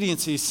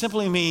 Expediency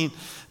simply means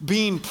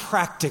being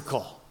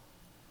practical.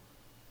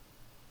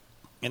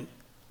 And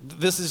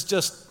this is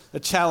just a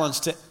challenge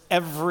to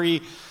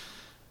every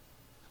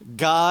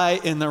guy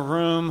in the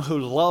room who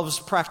loves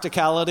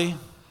practicality.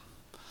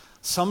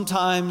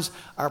 Sometimes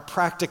our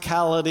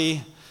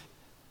practicality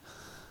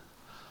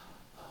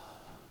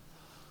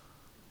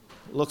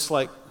looks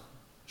like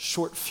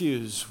short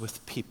fuse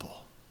with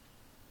people.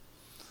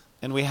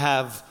 And we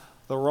have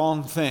the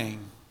wrong thing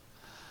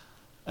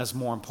as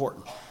more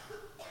important.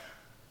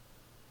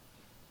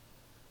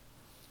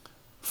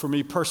 For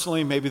me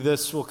personally, maybe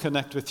this will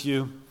connect with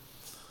you.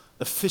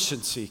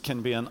 Efficiency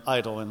can be an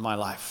idol in my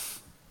life.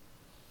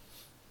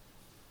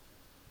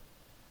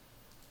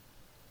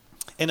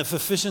 And if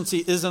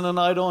efficiency isn't an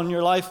idol in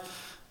your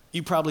life,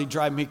 you probably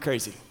drive me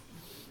crazy.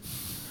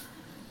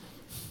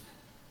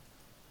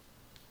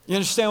 You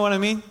understand what I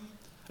mean?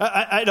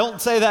 I don't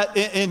say that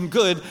in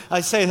good.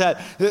 I say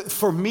that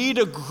for me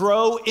to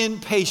grow in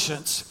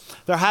patience,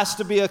 there has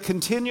to be a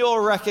continual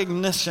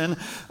recognition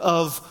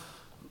of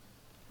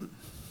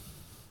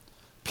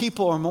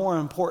people are more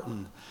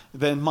important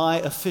than my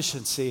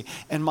efficiency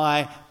and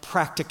my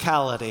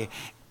practicality,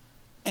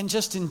 and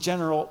just in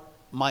general,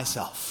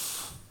 myself.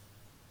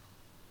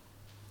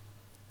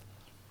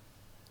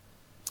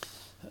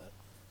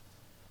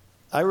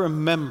 I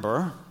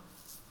remember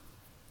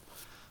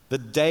the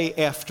day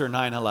after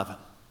 9/11.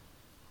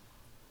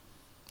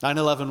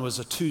 9/11 was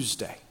a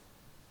Tuesday.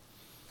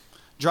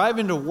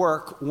 Driving to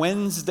work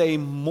Wednesday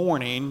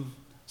morning,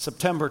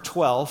 September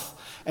 12th,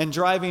 and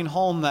driving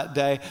home that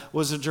day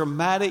was a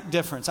dramatic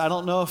difference. I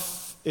don't know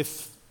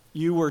if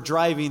you were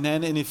driving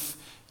then and if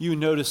you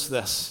noticed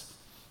this.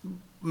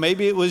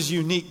 Maybe it was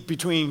unique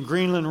between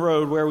Greenland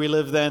Road, where we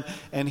lived then,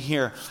 and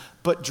here.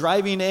 But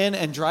driving in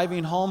and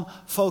driving home,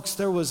 folks,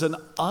 there was an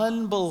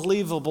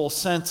unbelievable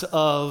sense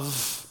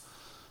of,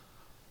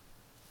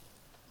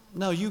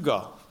 no, you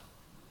go.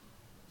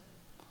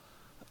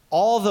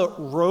 All the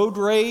road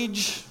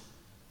rage,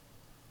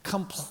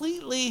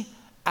 completely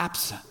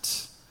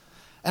absent.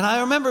 And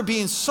I remember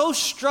being so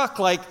struck,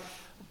 like,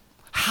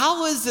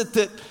 how is it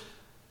that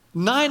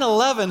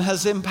 9/11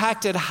 has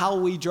impacted how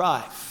we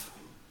drive?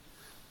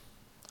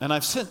 And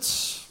I've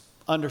since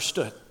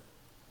understood.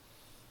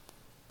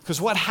 Because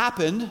what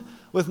happened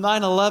with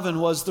 9/11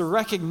 was the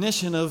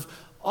recognition of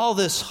all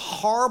this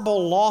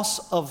horrible loss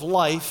of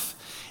life.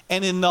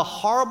 And in the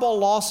horrible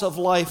loss of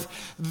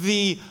life,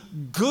 the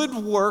good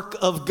work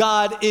of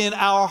God in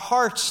our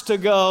hearts to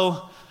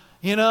go,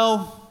 you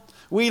know,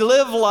 we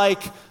live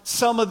like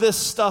some of this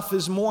stuff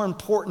is more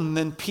important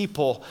than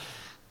people.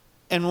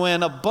 And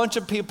when a bunch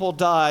of people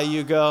die,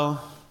 you go,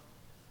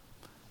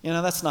 you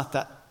know,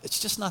 it's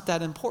just not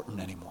that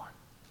important anymore.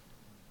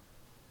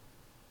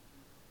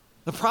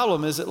 The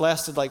problem is it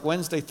lasted like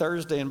Wednesday,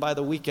 Thursday, and by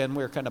the weekend,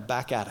 we were kind of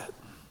back at it.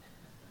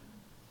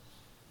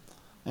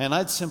 And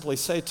I'd simply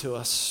say to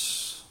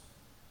us,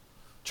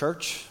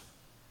 church,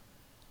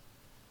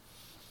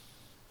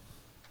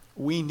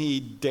 we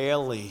need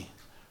daily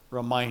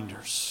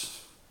reminders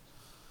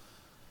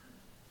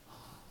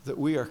that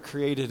we are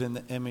created in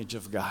the image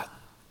of God.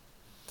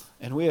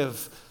 And we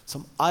have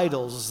some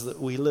idols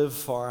that we live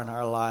for in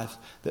our life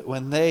that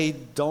when they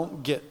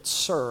don't get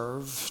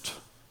served,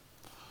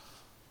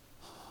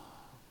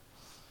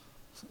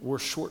 we're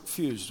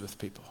short-fused with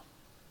people.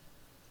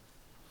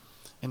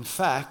 In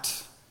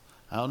fact,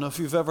 I don't know if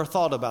you've ever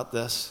thought about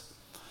this,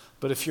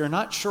 but if you're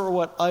not sure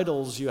what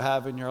idols you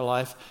have in your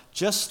life,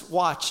 just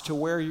watch to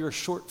where you're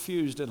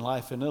short-fused in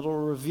life, and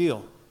it'll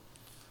reveal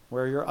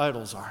where your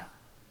idols are.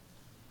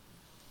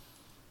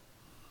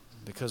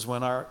 Because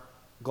when our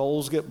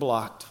goals get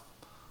blocked,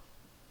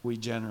 we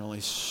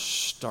generally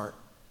start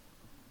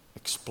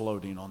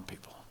exploding on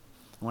people.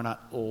 We're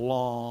not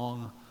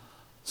long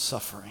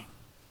suffering.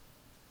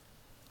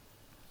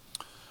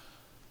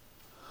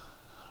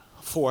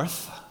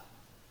 Fourth,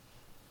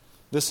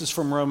 this is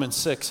from Romans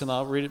 6, and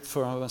I'll read it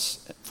for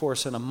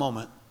us in a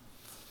moment.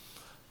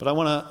 But I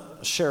want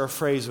to share a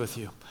phrase with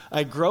you.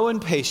 I grow in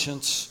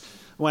patience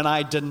when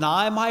I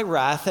deny my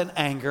wrath and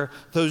anger,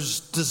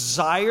 those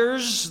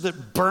desires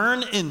that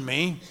burn in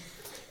me,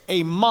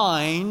 a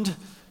mind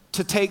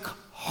to take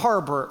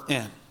harbor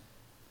in.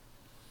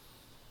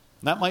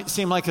 That might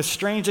seem like a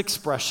strange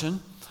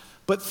expression,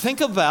 but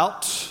think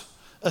about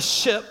a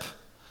ship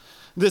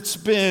that's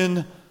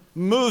been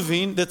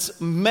moving,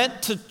 that's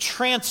meant to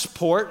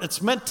transport,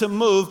 it's meant to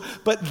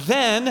move, but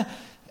then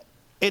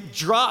it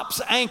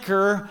drops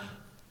anchor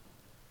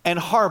and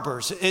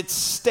harbors. It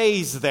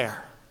stays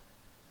there.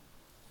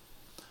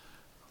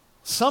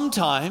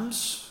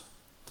 Sometimes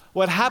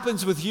what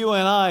happens with you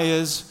and I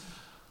is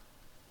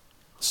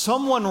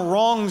someone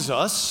wrongs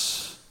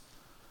us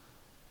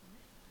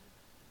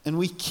and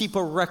we keep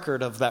a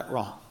record of that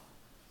wrong.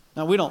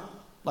 Now, we don't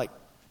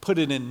put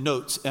it in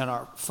notes in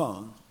our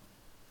phone.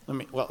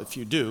 Well, if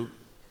you do,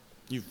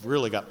 you've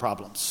really got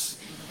problems.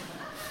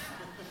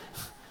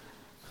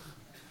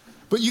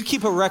 But you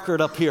keep a record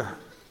up here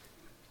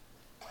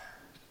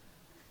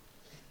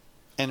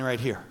and right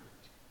here.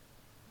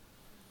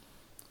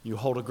 You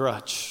hold a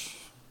grudge.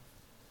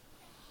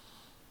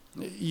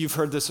 You've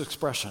heard this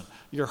expression.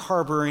 You're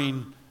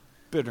harboring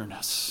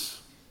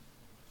bitterness.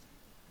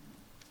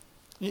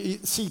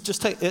 See,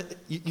 just take it.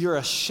 You're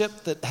a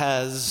ship that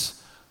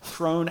has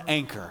thrown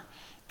anchor,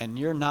 and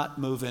you're not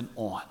moving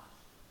on.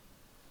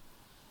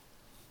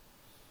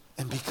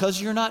 And because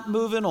you're not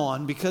moving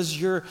on, because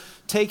you're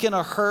taking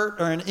a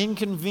hurt or an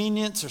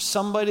inconvenience or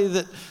somebody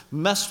that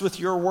messed with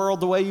your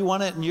world the way you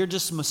want it, and you're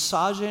just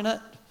massaging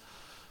it,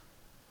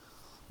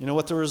 you know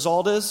what the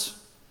result is?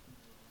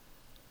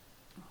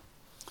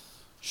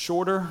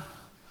 Shorter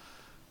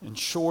and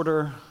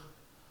shorter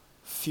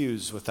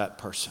fuse with that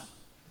person.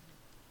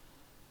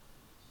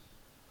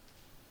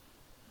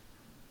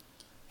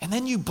 And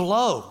then you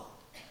blow.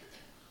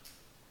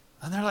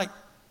 And they're like,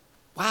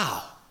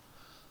 wow.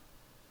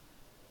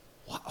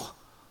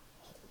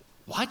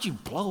 Why'd you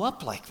blow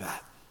up like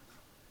that?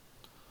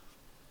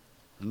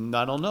 And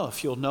I don't know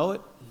if you'll know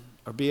it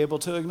or be able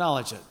to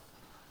acknowledge it.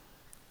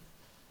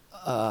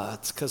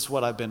 It's because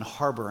what I've been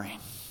harboring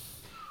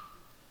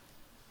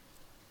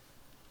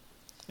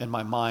in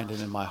my mind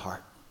and in my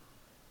heart.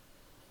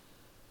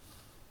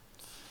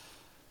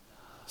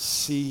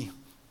 See,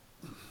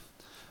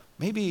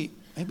 maybe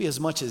as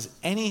much as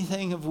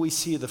anything, if we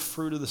see the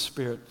fruit of the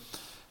Spirit,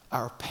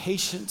 our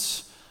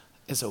patience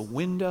is a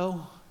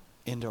window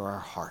into our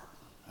heart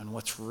and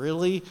what's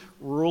really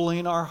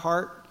ruling our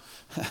heart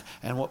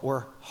and what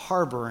we're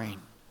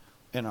harboring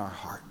in our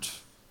heart.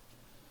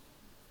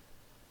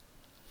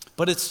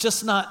 But it's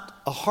just not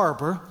a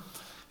harbor.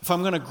 If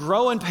I'm going to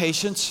grow in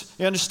patience,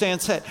 you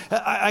understand, say,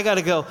 I got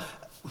to go.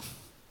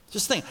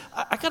 Just think,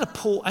 I got to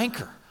pull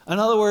anchor. In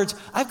other words,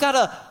 I've got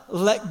to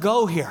let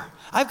go here.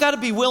 I've got to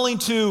be willing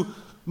to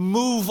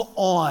move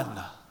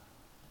on.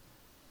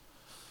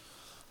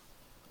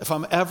 If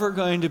I'm ever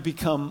going to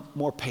become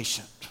more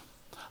patient,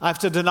 I have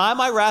to deny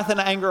my wrath and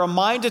anger, a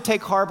mind to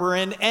take harbor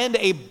in, and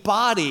a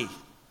body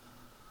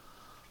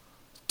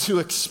to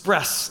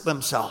express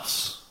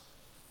themselves.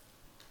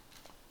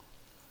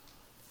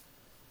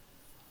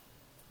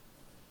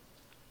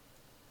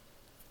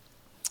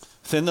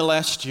 Within the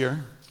last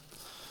year,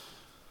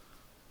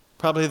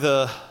 probably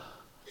that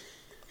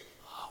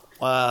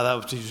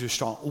would be too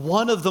strong.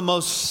 One of the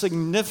most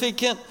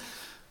significant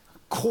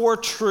core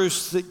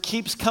truths that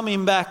keeps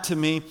coming back to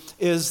me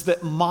is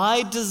that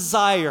my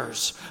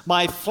desires,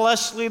 my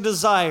fleshly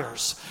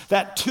desires,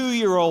 that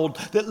 2-year-old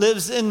that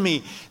lives in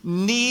me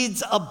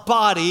needs a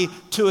body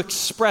to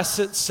express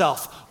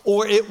itself,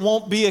 or it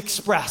won't be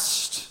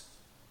expressed.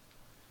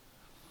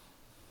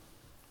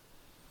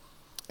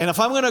 And if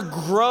I'm going to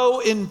grow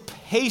in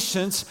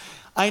patience,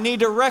 I need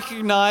to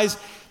recognize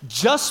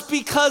just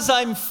because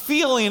I'm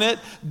feeling it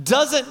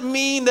doesn't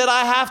mean that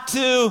I have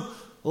to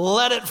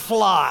let it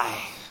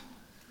fly.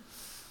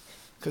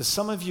 Because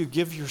some of you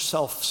give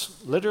yourself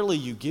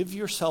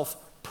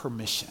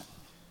permission.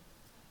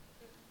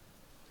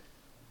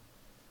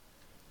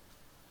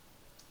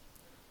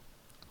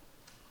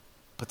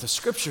 But the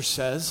scripture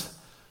says,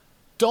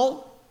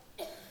 do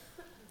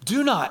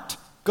not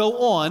go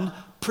on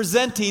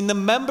presenting the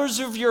members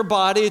of your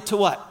body to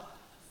what?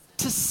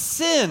 To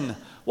sin.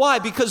 Why?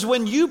 Because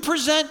when you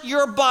present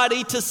your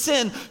body to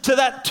sin, to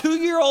that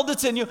 2-year-old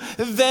that's in you,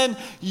 then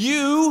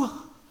you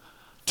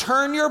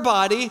turn your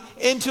body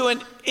into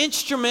an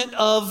instrument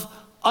of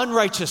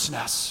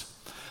unrighteousness.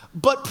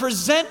 But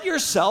present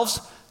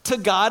yourselves to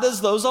God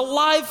as those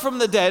alive from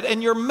the dead,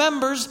 and your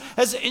members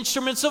as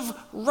instruments of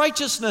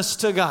righteousness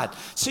to God.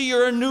 So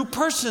you're a new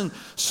person.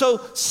 So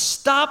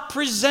stop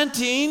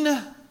presenting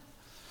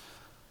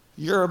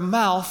your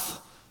mouth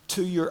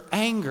to your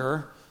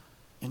anger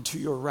and to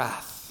your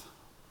wrath.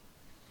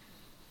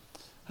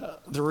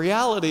 The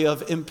reality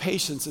of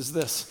impatience is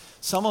this.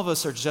 Some of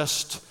us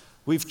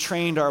we've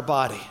trained our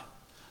body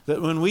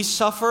that when we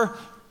suffer,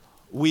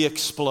 we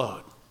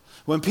explode.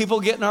 When people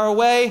get in our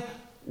way,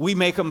 we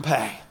make them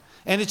pay.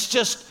 And it's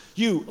just,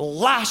 you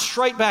lash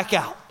right back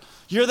out.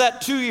 You're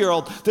that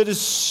 2-year-old that as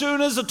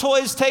soon as a toy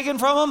is taken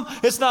from them,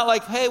 it's not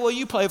like, hey, well,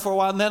 you play for a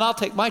while and then I'll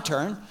take my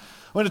turn.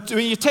 When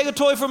you take a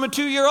toy from a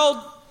 2-year-old,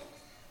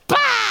 bah!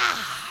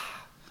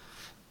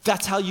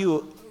 That's how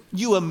you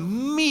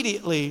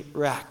immediately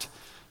react.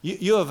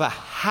 You have a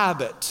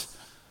habit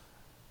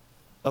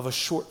of a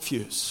short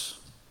fuse.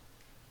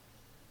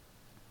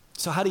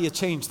 So how do you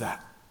change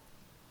that?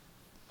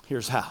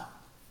 Here's how.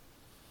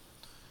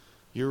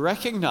 You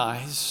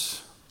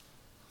recognize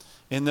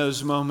in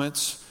those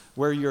moments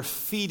where you're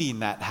feeding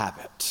that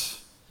habit.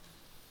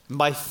 And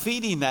by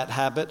feeding that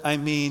habit, I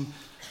mean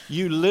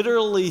you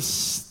literally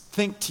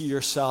think to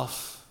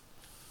yourself,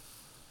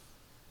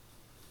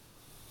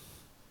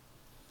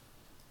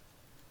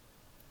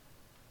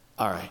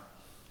 all right,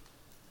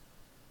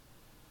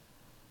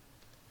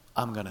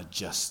 I'm going to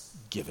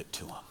just give it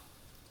to him.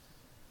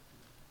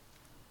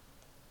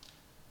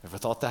 Ever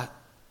thought that?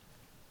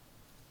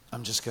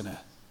 I'm just going to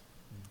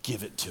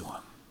give it to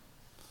him.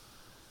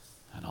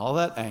 And all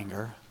that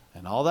anger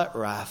and all that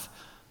wrath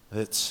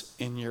that's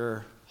in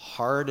your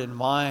heart and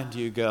mind,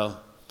 you go,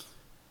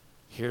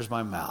 here's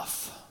my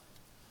mouth.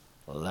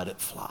 Let it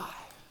fly.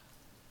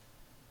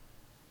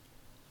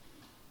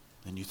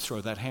 And you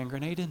throw that hand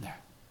grenade in there.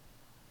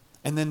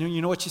 And then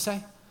you know what you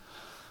say?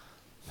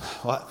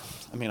 Well,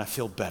 I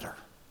feel better.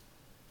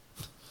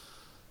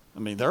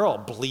 They're all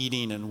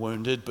bleeding and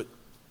wounded, but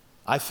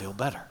I feel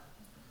better.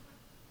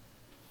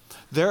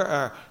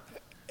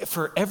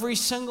 For every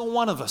single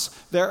one of us,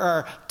 there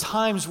are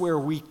times where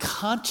we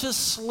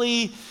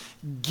consciously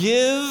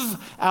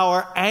give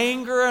our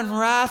anger and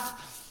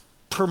wrath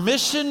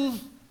permission.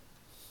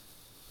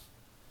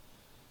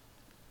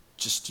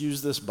 Just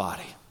use this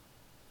body.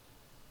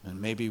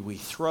 And maybe we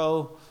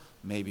throw,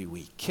 maybe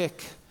we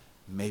kick,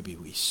 maybe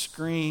we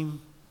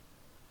scream.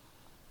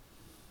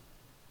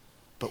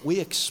 But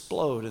we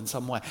explode in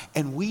some way.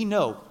 And we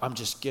know, I'm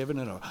just giving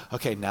it over.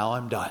 Okay, now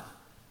I'm done.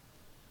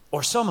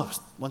 Or some of us,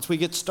 once we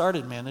get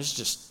started, man, this is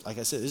just, like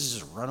I said, this is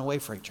just a runaway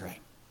freight train.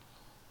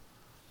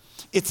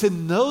 It's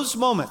in those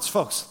moments,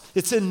 folks,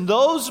 it's in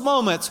those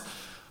moments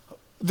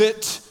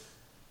that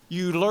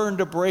you learn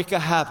to break a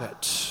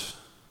habit.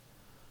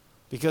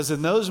 Because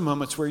in those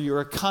moments where you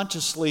are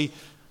consciously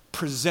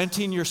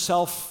presenting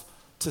yourself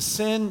to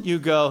sin, you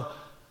go,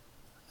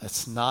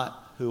 that's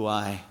not who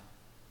I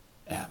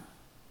am.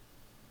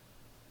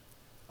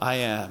 I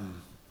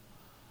am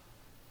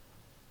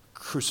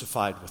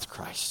crucified with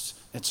Christ.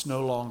 It's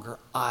no longer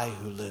I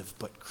who live,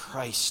 but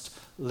Christ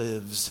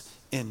lives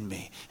in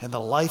me. And the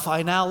life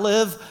I now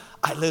live,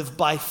 I live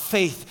by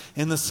faith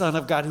in the Son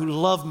of God who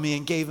loved me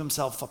and gave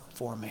himself up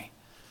for me.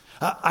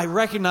 I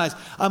recognize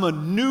I'm a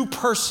new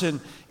person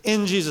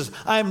in Jesus.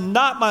 I am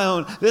not my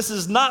own. This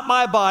is not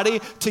my body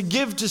to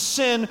give to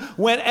sin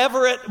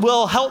whenever it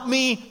will help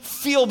me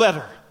feel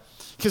better.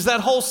 Because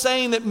that whole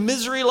saying that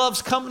misery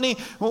loves company,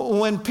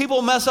 when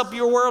people mess up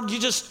your world,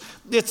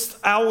 it's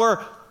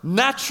our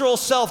natural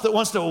self that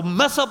wants to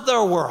mess up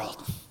their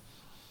world.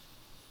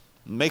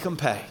 Make them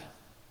pay.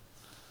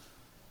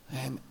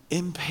 And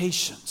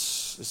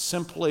impatience is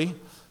simply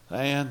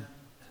saying,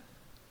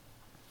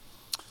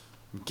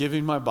 I'm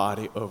giving my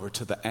body over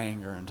to the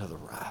anger and to the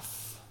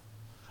wrath.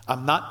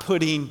 I'm not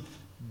putting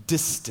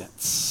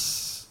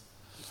distance.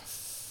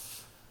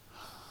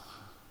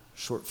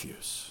 Short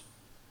fuse.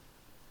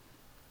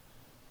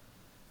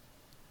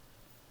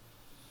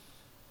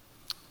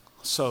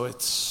 So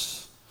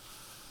it's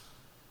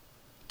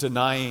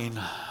denying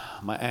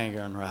my anger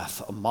and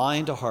wrath, a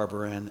mind to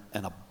harbor in,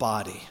 and a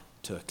body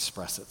to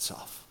express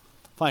itself.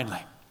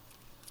 Finally,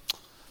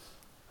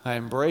 I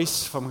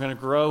embrace, if I'm going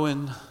to grow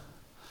in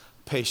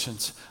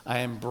patience, I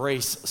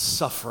embrace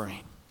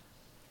suffering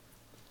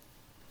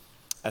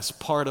as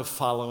part of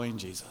following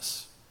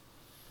Jesus.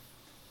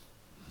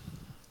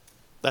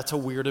 That's a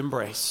weird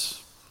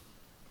embrace.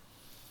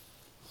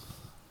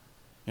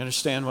 You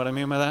understand what I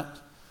mean by that?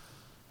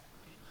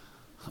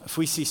 If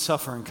we see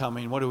suffering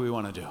coming, what do we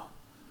want to do?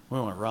 We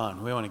want to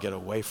run. We want to get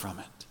away from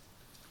it.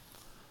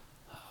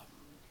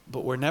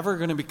 But we're never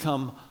going to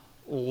become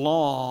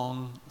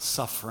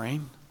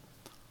long-suffering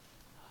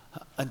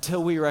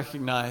until we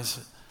recognize,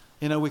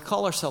 we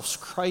call ourselves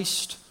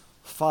Christ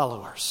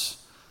followers.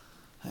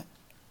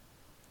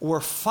 We're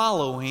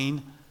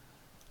following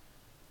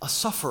a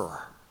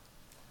sufferer.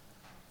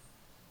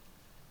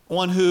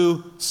 One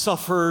who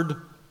suffered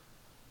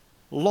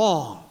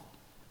long.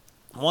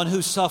 One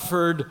who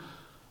suffered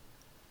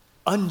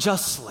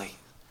unjustly.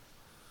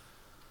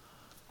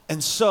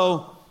 And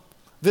so,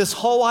 this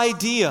whole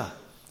idea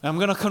I'm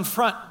going to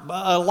confront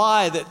a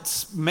lie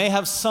that may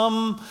have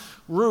some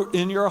root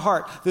in your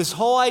heart. This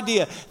whole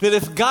idea that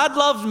if God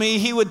loved me,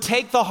 he would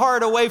take the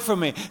hard away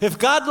from me. If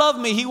God loved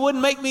me, he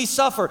wouldn't make me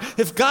suffer.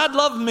 If God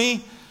loved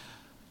me,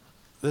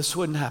 this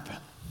wouldn't happen.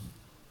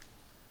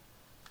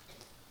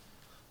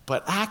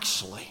 But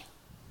actually,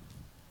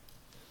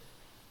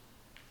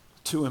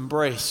 to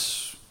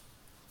embrace,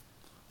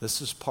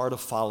 this is part of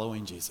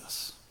following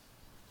Jesus.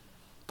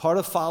 Part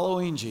of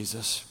following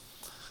Jesus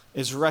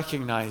is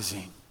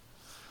recognizing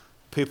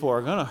people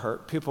are going to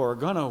hurt, people are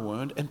going to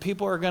wound, and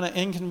people are going to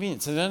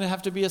inconvenience. It doesn't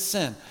have to be a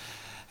sin.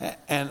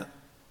 And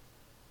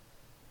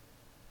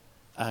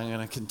I'm going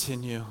to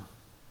continue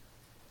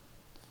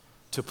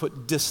to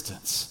put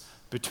distance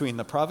between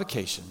the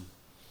provocation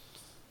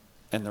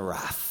and the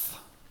wrath.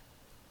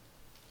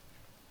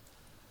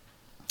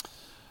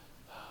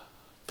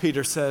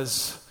 Peter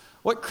says,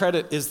 what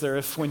credit is there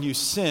if when you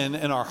sin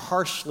and are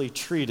harshly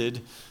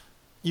treated,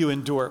 you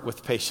endure it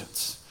with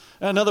patience?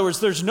 In other words,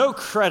 there's no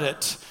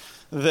credit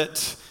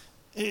that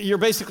you're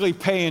basically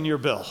paying your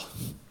bill.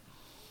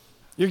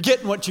 You're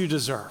getting what you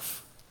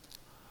deserve.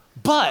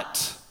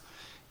 But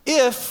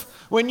if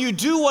when you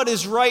do what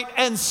is right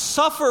and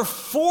suffer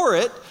for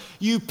it,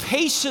 you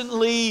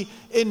patiently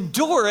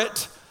endure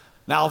it,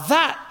 now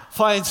that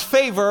finds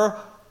favor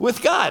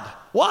with God.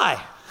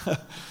 Why?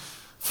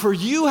 For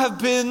you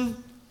have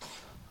been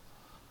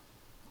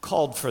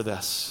called for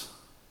this.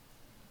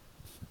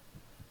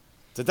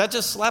 Did that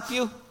just slap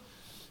you?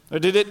 Or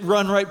did it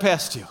run right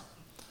past you?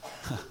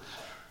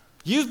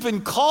 You've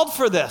been called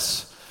for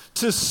this,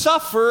 to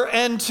suffer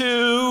and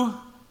to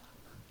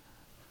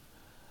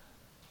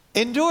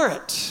endure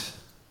it.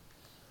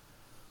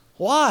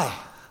 Why?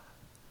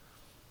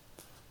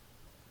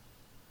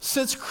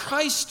 Since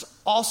Christ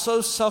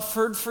also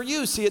suffered for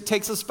you. See, it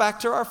takes us back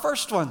to our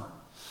first one.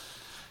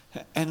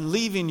 And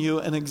leaving you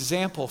an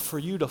example for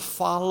you to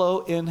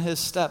follow in his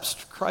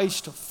steps.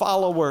 Christ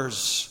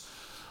followers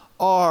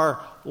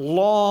are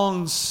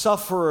long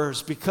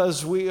sufferers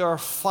because we are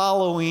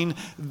following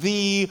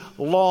the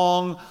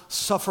long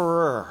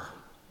sufferer.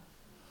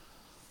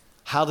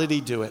 How did he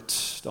do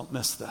it? Don't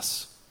miss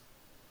this.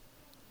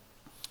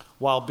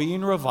 While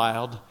being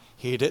reviled,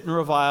 he didn't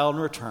revile in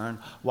return.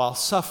 While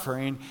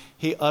suffering,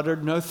 he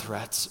uttered no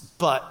threats,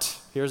 but,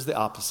 here's the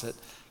opposite,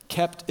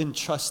 kept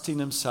entrusting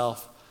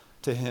himself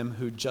to him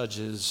who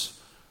judges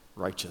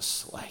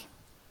righteously.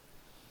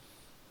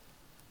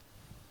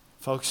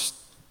 Folks,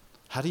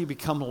 how do you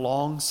become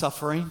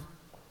long-suffering?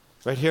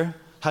 Right here.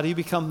 How do you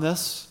become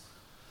this?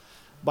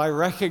 By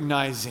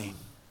recognizing,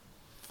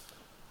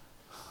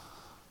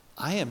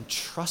 I am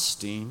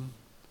trusting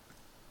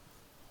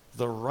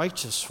the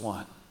righteous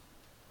one.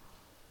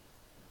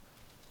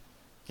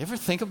 You ever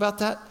think about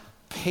that?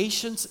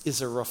 Patience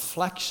is a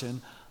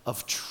reflection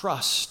of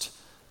trust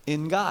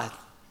in God.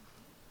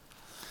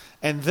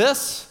 And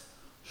this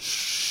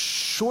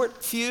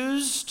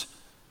short-fused,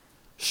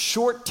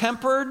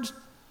 short-tempered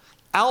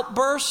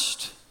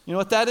outburst, you know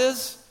what that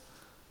is?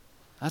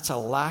 That's a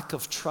lack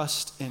of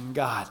trust in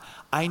God.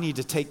 I need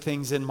to take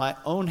things in my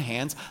own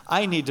hands.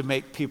 I need to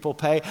make people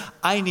pay.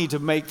 I need to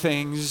make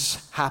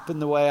things happen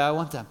the way I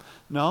want them.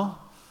 No.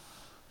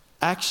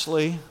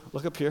 Actually,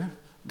 look up here.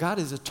 God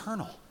is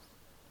eternal.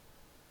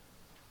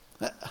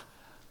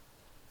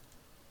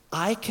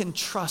 I can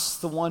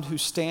trust the one who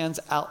stands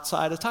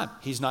outside of time.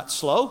 He's not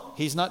slow.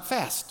 He's not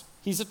fast.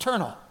 He's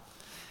eternal.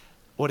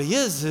 What he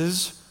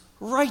is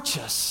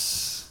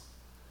righteous.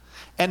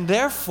 And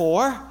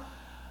therefore,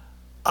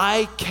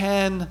 I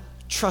can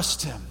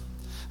trust him.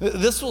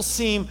 This will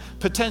seem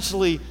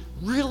potentially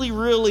really,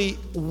 really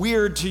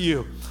weird to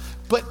you.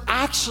 But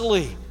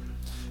actually,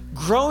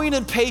 growing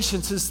in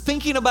patience is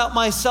thinking about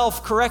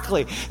myself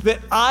correctly, that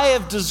I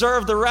have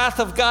deserved the wrath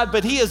of God,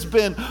 but he has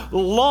been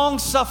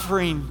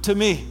long-suffering to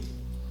me.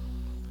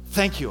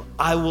 Thank you.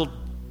 I will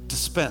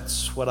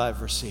dispense what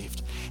I've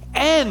received.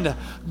 And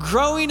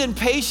growing in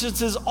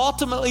patience is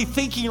ultimately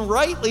thinking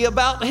rightly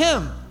about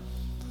him.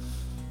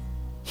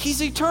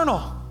 He's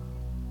eternal.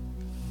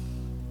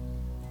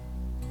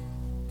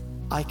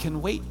 I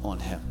can wait on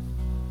him.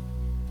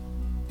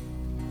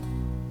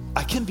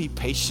 I can be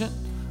patient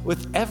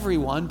with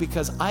everyone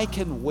because I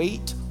can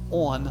wait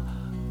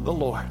on the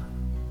Lord.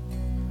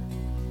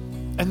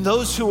 And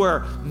those who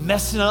are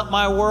messing up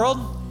my world,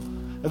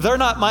 they're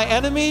not my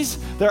enemies.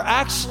 They're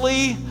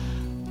actually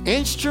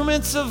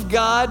instruments of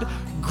God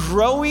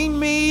growing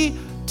me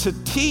to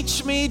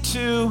teach me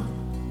to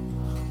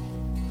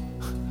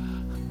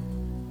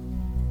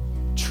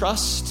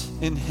trust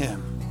in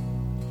him.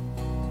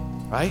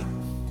 Right?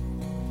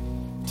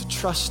 To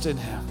trust in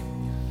him.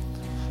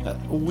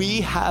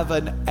 We have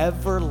an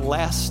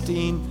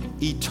everlasting,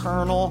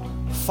 eternal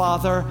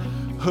Father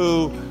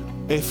who,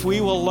 if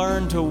we will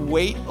learn to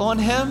wait on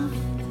him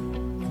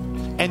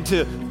and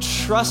to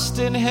trust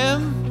in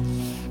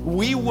him,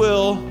 we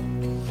will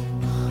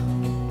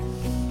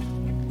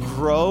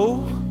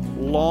grow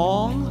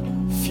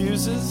long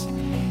fuses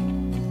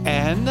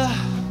and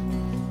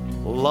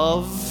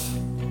love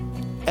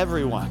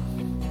everyone.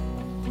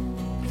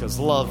 Because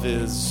love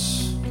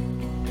is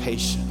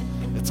patient.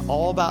 It's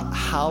all about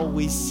how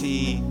we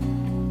see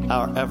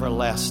our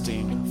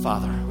everlasting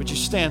Father. Would you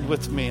stand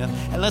with me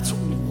and let's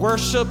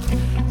worship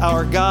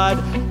our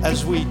God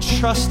as we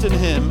trust in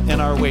Him in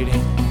our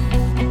waiting.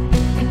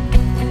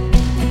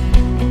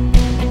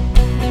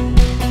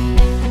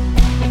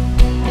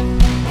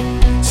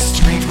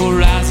 Strength will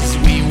rise as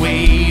we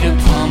wait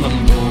upon the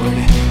Lord.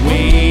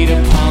 Wait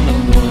upon the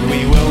Lord.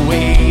 We will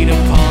wait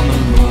upon the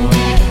Lord.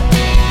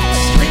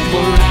 Strength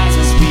will rise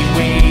as we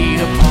wait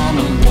upon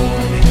the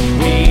Lord.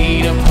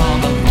 Wait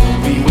upon the Lord.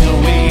 We will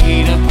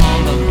wait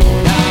upon the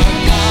Lord. Our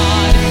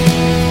God,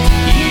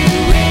 you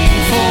reign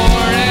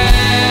forever.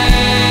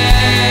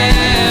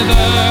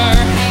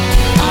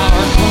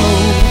 Our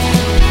hope,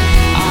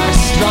 our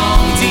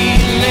strong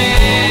deliverer.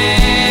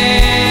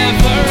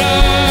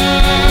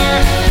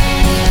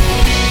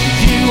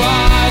 You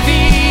are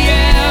the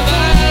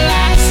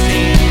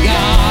everlasting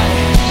God.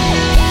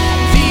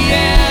 The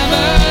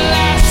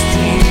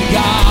everlasting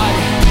God.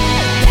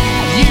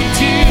 You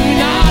do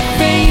not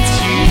faint,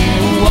 you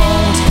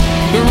won't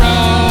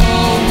grow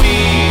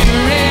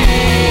weary.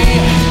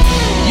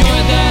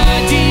 You're the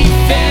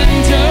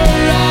defender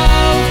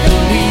of the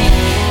weak.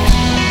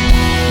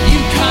 You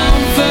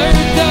comfort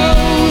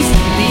those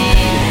in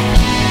need.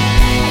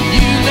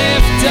 You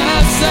lift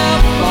us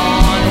up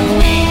on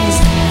wings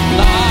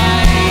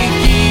like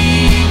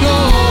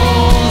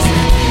eagles.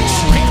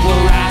 Strength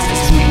will rise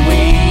as we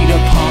wait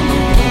upon the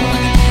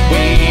Lord.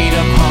 Wait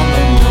upon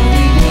the Lord.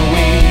 We will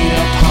wait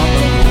upon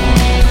the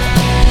Lord.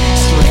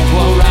 Strength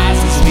will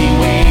rise as we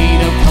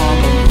wait upon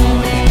the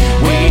Lord.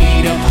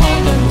 Wait upon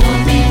the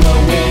Lord. We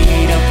will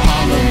wait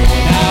upon the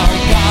Lord. Our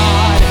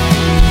God,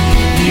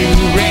 you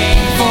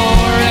reign forever.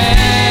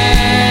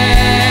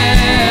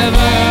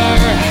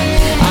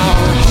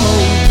 Our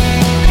hope,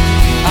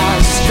 our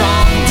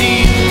strong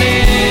deliverer.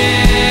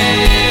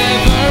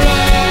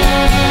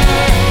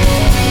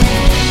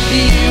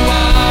 You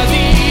are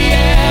the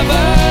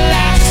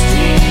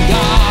everlasting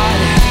God.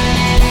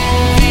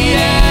 The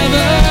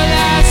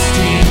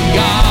everlasting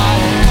God.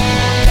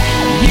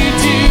 You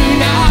do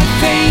not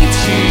faint,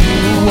 you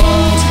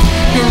won't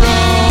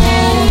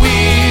grow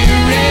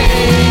weary.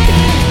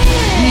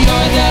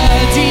 You're the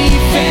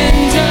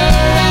defender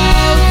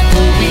of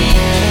the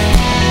weak.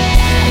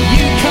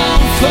 You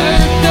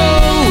comfort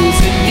those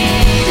in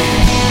need.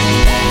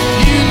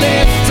 You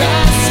lift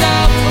us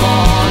up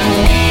on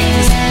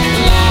wings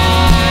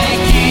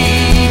like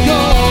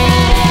eagles.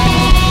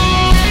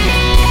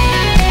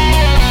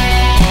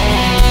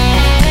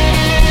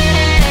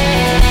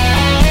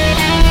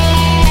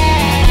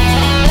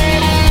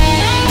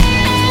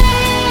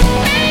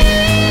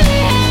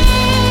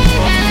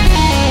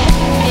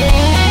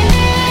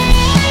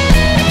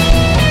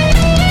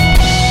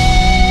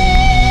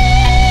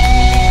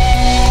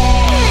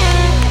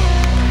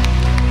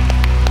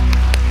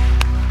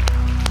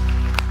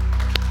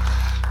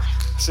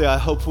 See, I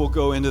hope we'll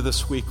go into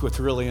this week with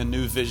really a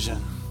new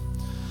vision.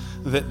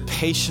 That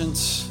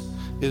patience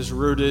is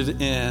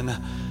rooted in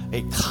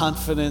a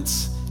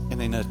confidence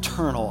in an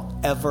eternal,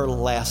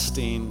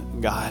 everlasting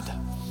God.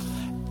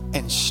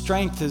 And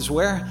strength is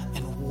where?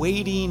 In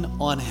waiting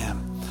on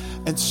Him.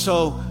 And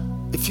so,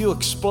 if you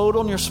explode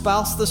on your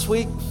spouse this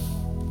week,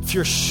 if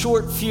you're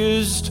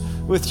short-fused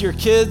with your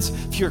kids,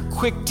 if you're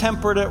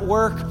quick-tempered at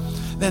work,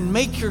 then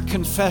make your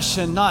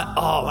confession not,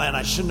 oh man,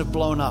 I shouldn't have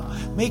blown up.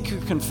 Make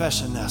your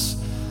confession this.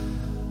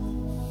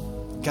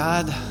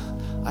 God,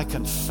 I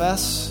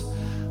confess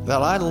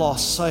that I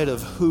lost sight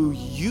of who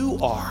you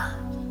are,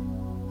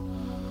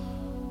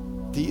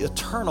 the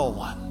eternal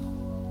one.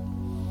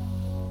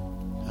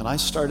 And I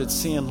started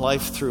seeing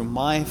life through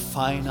my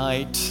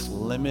finite,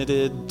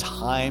 limited,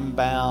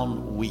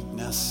 time-bound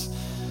weakness.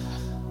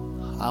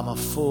 I'm a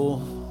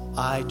fool.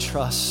 I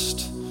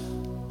trust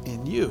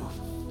in you.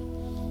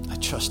 I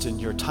trust in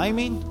your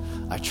timing.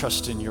 I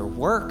trust in your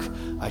work.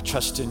 I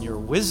trust in your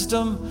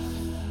wisdom.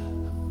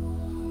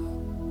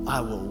 I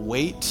will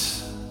wait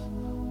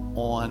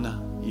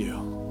on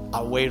you.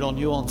 I'll wait on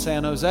you on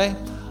San Jose.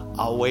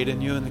 I'll wait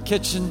on you in the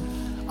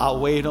kitchen. I'll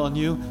wait on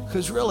you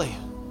because really,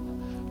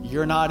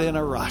 you're not in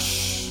a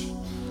rush.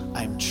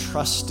 I'm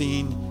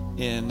trusting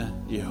in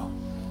you.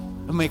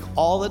 It'll make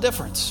all the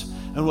difference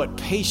in what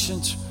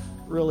patience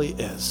really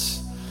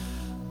is.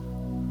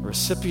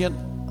 Recipient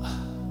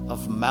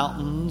of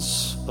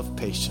mountains of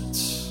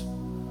patience.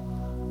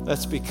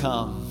 Let's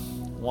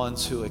become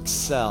ones who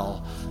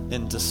excel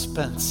in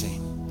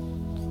dispensing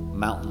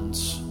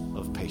mountains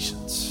of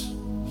patience.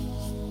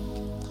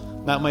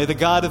 Now may the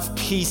God of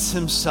peace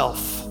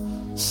Himself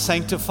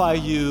sanctify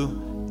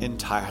you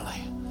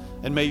entirely.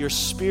 And may your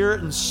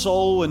spirit and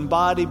soul and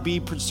body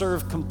be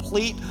preserved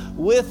complete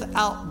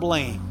without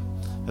blame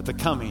at the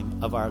coming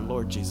of our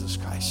Lord Jesus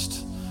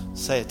Christ.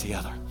 Say it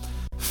together.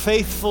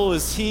 Faithful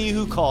is He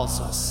who calls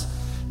us,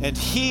 and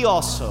He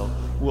also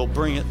will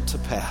bring it to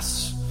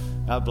pass.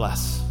 God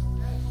bless.